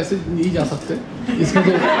है, ये तो ऐसे नहीं जा सकते, इसमें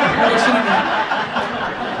तो क्वेश्चन नहीं है,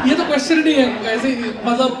 ये तो क्वेश्चन नहीं है ऐसे,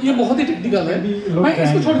 मतलब ये बहुत ही टेक्निकल है। मैं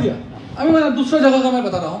इसको छोड़ दिया, अभी मैं दूसरा जगह का मैं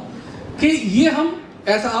बता रहा हूँ कि ये हम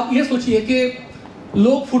ऐसा, आप ये सोचिए कि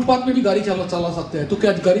लोग फुटपाथ में भी गाड़ी चला सकते हैं, तो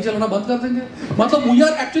क्या गाड़ी चलाना बंद कर देंगे? मतलब we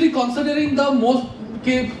are actually considering the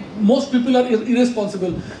most people are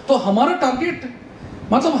irresponsible. तो हमारा टारगेट,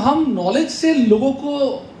 मतलब हम नॉलेज से लोगों को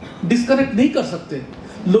डिस्कनेक्ट नहीं कर सकते।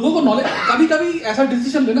 लोगों को नॉलेज, कभी कभी ऐसा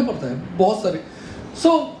डिसीजन लेना पड़ता है बहुत सारे।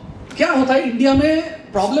 सो क्या होता है इंडिया में,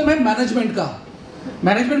 प्रॉब्लम है मैनेजमेंट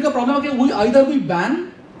का प्रॉब्लम है कि वी आइदर वी बैन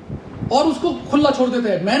और उसको खुला छोड़ देते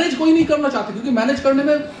हैं। मैनेज कोई नहीं करना चाहते, क्योंकि मैनेज करने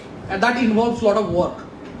में that involves lot of work,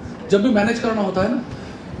 जब भी मैनेज करना होता है ना।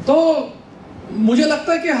 तो मुझे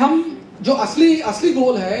लगता है कि हम जो असली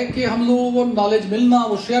गोल है कि हम लोगों को नॉलेज मिलना,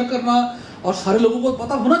 वो शेयर करना, और सारे लोगों को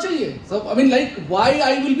पता होना चाहिए सब। I mean like why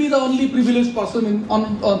I will be the only privileged person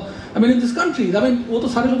in this country, I mean वो तो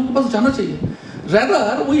सारे लोगों के पास जाना चाहिए।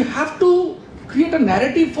 Rather we have to create a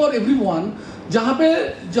narrative for everyone, जहाँ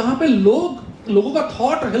पे लोग लोगों का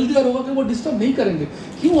थॉट हेल्दियर होगा कि वो डिस्टर्ब नहीं करेंगे।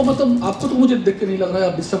 क्यों? मतलब आपको तो मुझे देख के नहीं लग रहा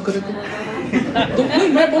है आप डिस्टर्ब करेंगे। तो नहीं,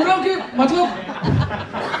 मैं बोल रहा हूँ कि मतलब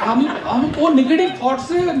हम वो नेगेटिव थॉट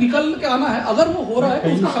से निकल के आना है। अगर वो हो रहा है तो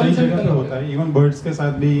उसका कई जगह पे होता है, इवन बर्ड्स के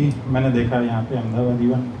साथ भी मैंने देखा है यहाँ पे अहमदाबाद,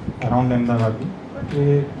 इवन अराउंड अहमदाबाद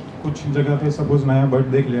भी, कुछ जगह पे सपोज नया बर्ड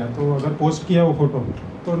देख लिया तो अगर पोस्ट किया वो फोटो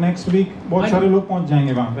तो नेक्स्ट वीक बहुत सारे लोग पहुंच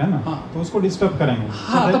जाएंगे वहाँ पे, है ना? तो उसको डिस्टर्ब करेंगे।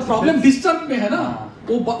 हाँ, तो प्रॉब्लम डिस्टर्ब में है ना,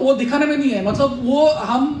 वो दिखाने में नहीं है। मतलब वो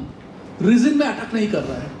हम रीजन में अटैक नहीं कर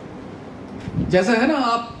रहा है। जैसे है ना,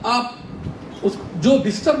 आप उस जो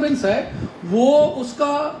डिस्टर्बेंस है वो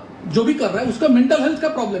उसका जो भी कर रहा है उसका मेंटल हेल्थ का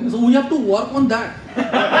प्रॉब्लम है। So we have to work on that. We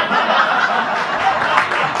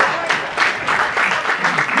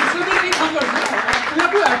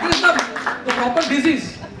have to address the proper disease.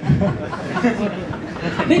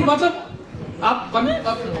 नहीं मतलब आप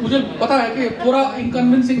मुझे पता है कि थोड़ा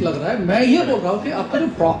इनकन्विंसिंग लग रहा है। मैं ये बोल रहा हूँ कि आपका जो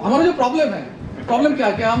हमारा जो प्रॉब्लम क्या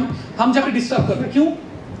है कि हम जाके डिस्टर्ब कर रहे हैं।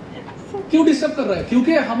 क्यों डिस्टर्ब कर रहे हैं?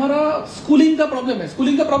 क्योंकि हमारा स्कूलिंग का प्रॉब्लम है।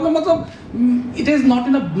 स्कूलिंग का प्रॉब्लम मतलब it is not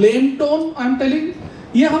in a blame tone, I am telling.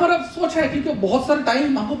 ये हमारा सोच है क्योंकि बहुत सारे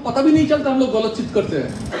टाइम हमको पता भी नहीं चलता, हम लोग गलत चीज करते हैं।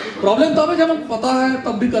 प्रॉब्लम तब है जब हमको पता है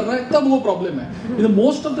तब भी कर रहे हैं, तब वो प्रॉब्लम है।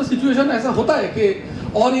 मोस्ट ऑफ द सिचुएशन ऐसा होता है कि,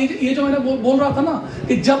 और ये जो मैंने बोल रहा था ना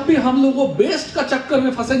कि जब भी हम लोग वो बेस्ट का चक्कर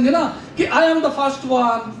में फंसेंगे ना कि I am the first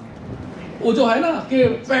one, वो जो है ना कि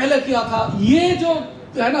पहले किया था, ये जो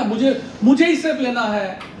है ना मुझे ही सिर्फ लेना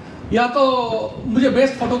है, या तो मुझे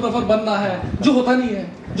बेस्ट फोटोग्राफर बनना है, जो होता नहीं है,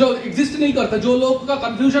 जो एग्जिस्ट नहीं करता। जो लोग का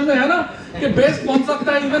कंफ्यूजन में है ना कि बेस्ट बन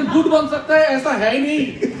सकता है, इवन गुड बन सकता है, ऐसा है ही नहीं।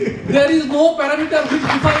 There is no parameter which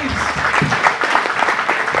defines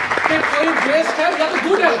कि कोई बेस्ट है या तो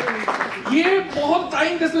गुड है। ये बहुत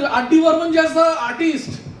टाइम के आर.डी. बर्मन जैसा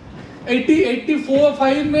आर्टिस्ट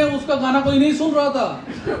 84-85 में उसका गाना कोई नहीं सुन रहा था।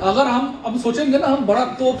 अगर हम अब सोचेंगे ना हम बड़ा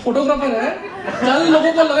तो फोटोग्राफर है, कल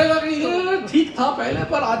लोगों को लगेगा कि ये ठीक था पहले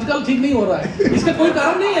पर आजकल ठीक नहीं हो रहा है। इसका कोई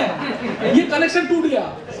कारण नहीं है, ये कनेक्शन टूट गया।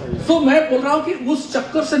 सो मैं बोल रहा हूँ कि उस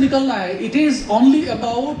चक्कर से निकलना है। It is only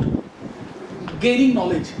about gaining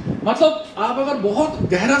knowledge. मतलब आप अगर बहुत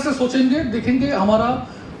गहरा से सोचेंगे, देखेंगे हमारा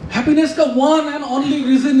हैप्पीनेस का one and only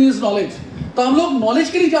reason is knowledge. तो हम लोग नॉलेज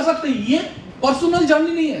के लिए जा सकते हैं। ये पर्सनल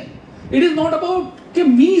जर्नी नहीं है। It is not about कि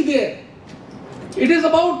me there. It is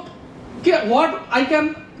about कि what I can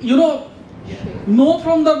know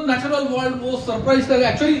from the natural world. वो surprise करेगा।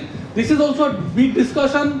 Actually this is also a big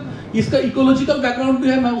discussion. इसका इकोलॉजिकल बैकग्राउंड भी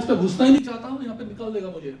है, मैं उस पर घुसना ही नहीं चाहता हूँ, यहाँ पे निकल देगा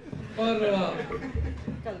मुझे।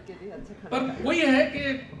 पर वही है कि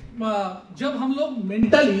जब हम लोग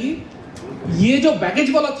मेंटली ये जो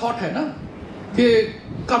बैगेज वाला थॉट है ना कि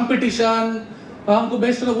कंपटीशन हमको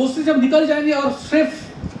बेस्ट, वो से जब निकल जाएंगे और सिर्फ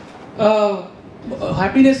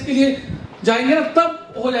हैप्पीनेस के लिए जाएंगे ना,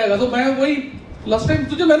 तब हो जाएगा। तो मैं वही लास्ट टाइम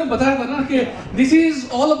तुझे मैंने बताया था ना कि दिस इज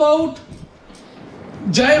ऑल अबाउट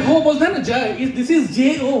जय हो बोलते हैं ना, जय, this is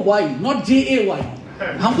JOY not JAY।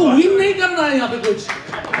 हमको विन नहीं करना है यहाँ पे कुछ।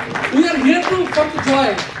 We are here to for Joy.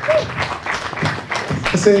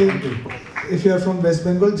 ऐसे if you are from waste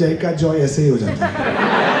Bengal, जय का जॉय ऐसे ही हो जाता है।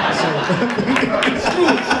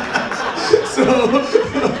 So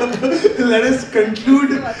let us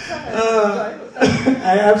conclude.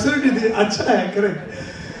 Absolutely, अच्छा है, correct.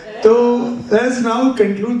 So let us now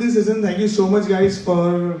conclude this session. Thank you so much guys for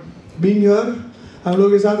being here. हम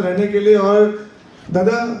लोग के साथ रहने के लिए, और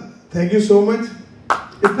दादा thank you so much.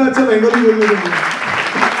 इतना अच्छा बंगाली बोलने के लिए,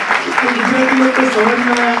 तो गुजराती लोग को समझ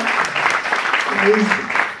में आया।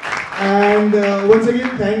 And once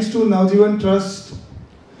again thanks to Navajivan Trust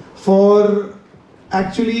for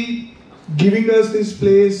actually giving us this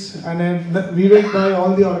place, and we read by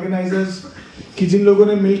all the organizers कि जिन लोगों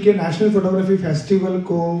ने मिलके नेशनल फोटोग्राफी फेस्टिवल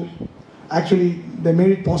को actually they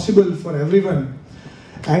made it possible for everyone,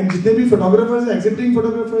 and जितने भी photographers, exhibiting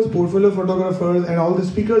photographers, portfolio photographers, and all the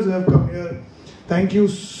speakers who have come here, thank you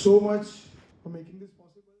so much for making this possible.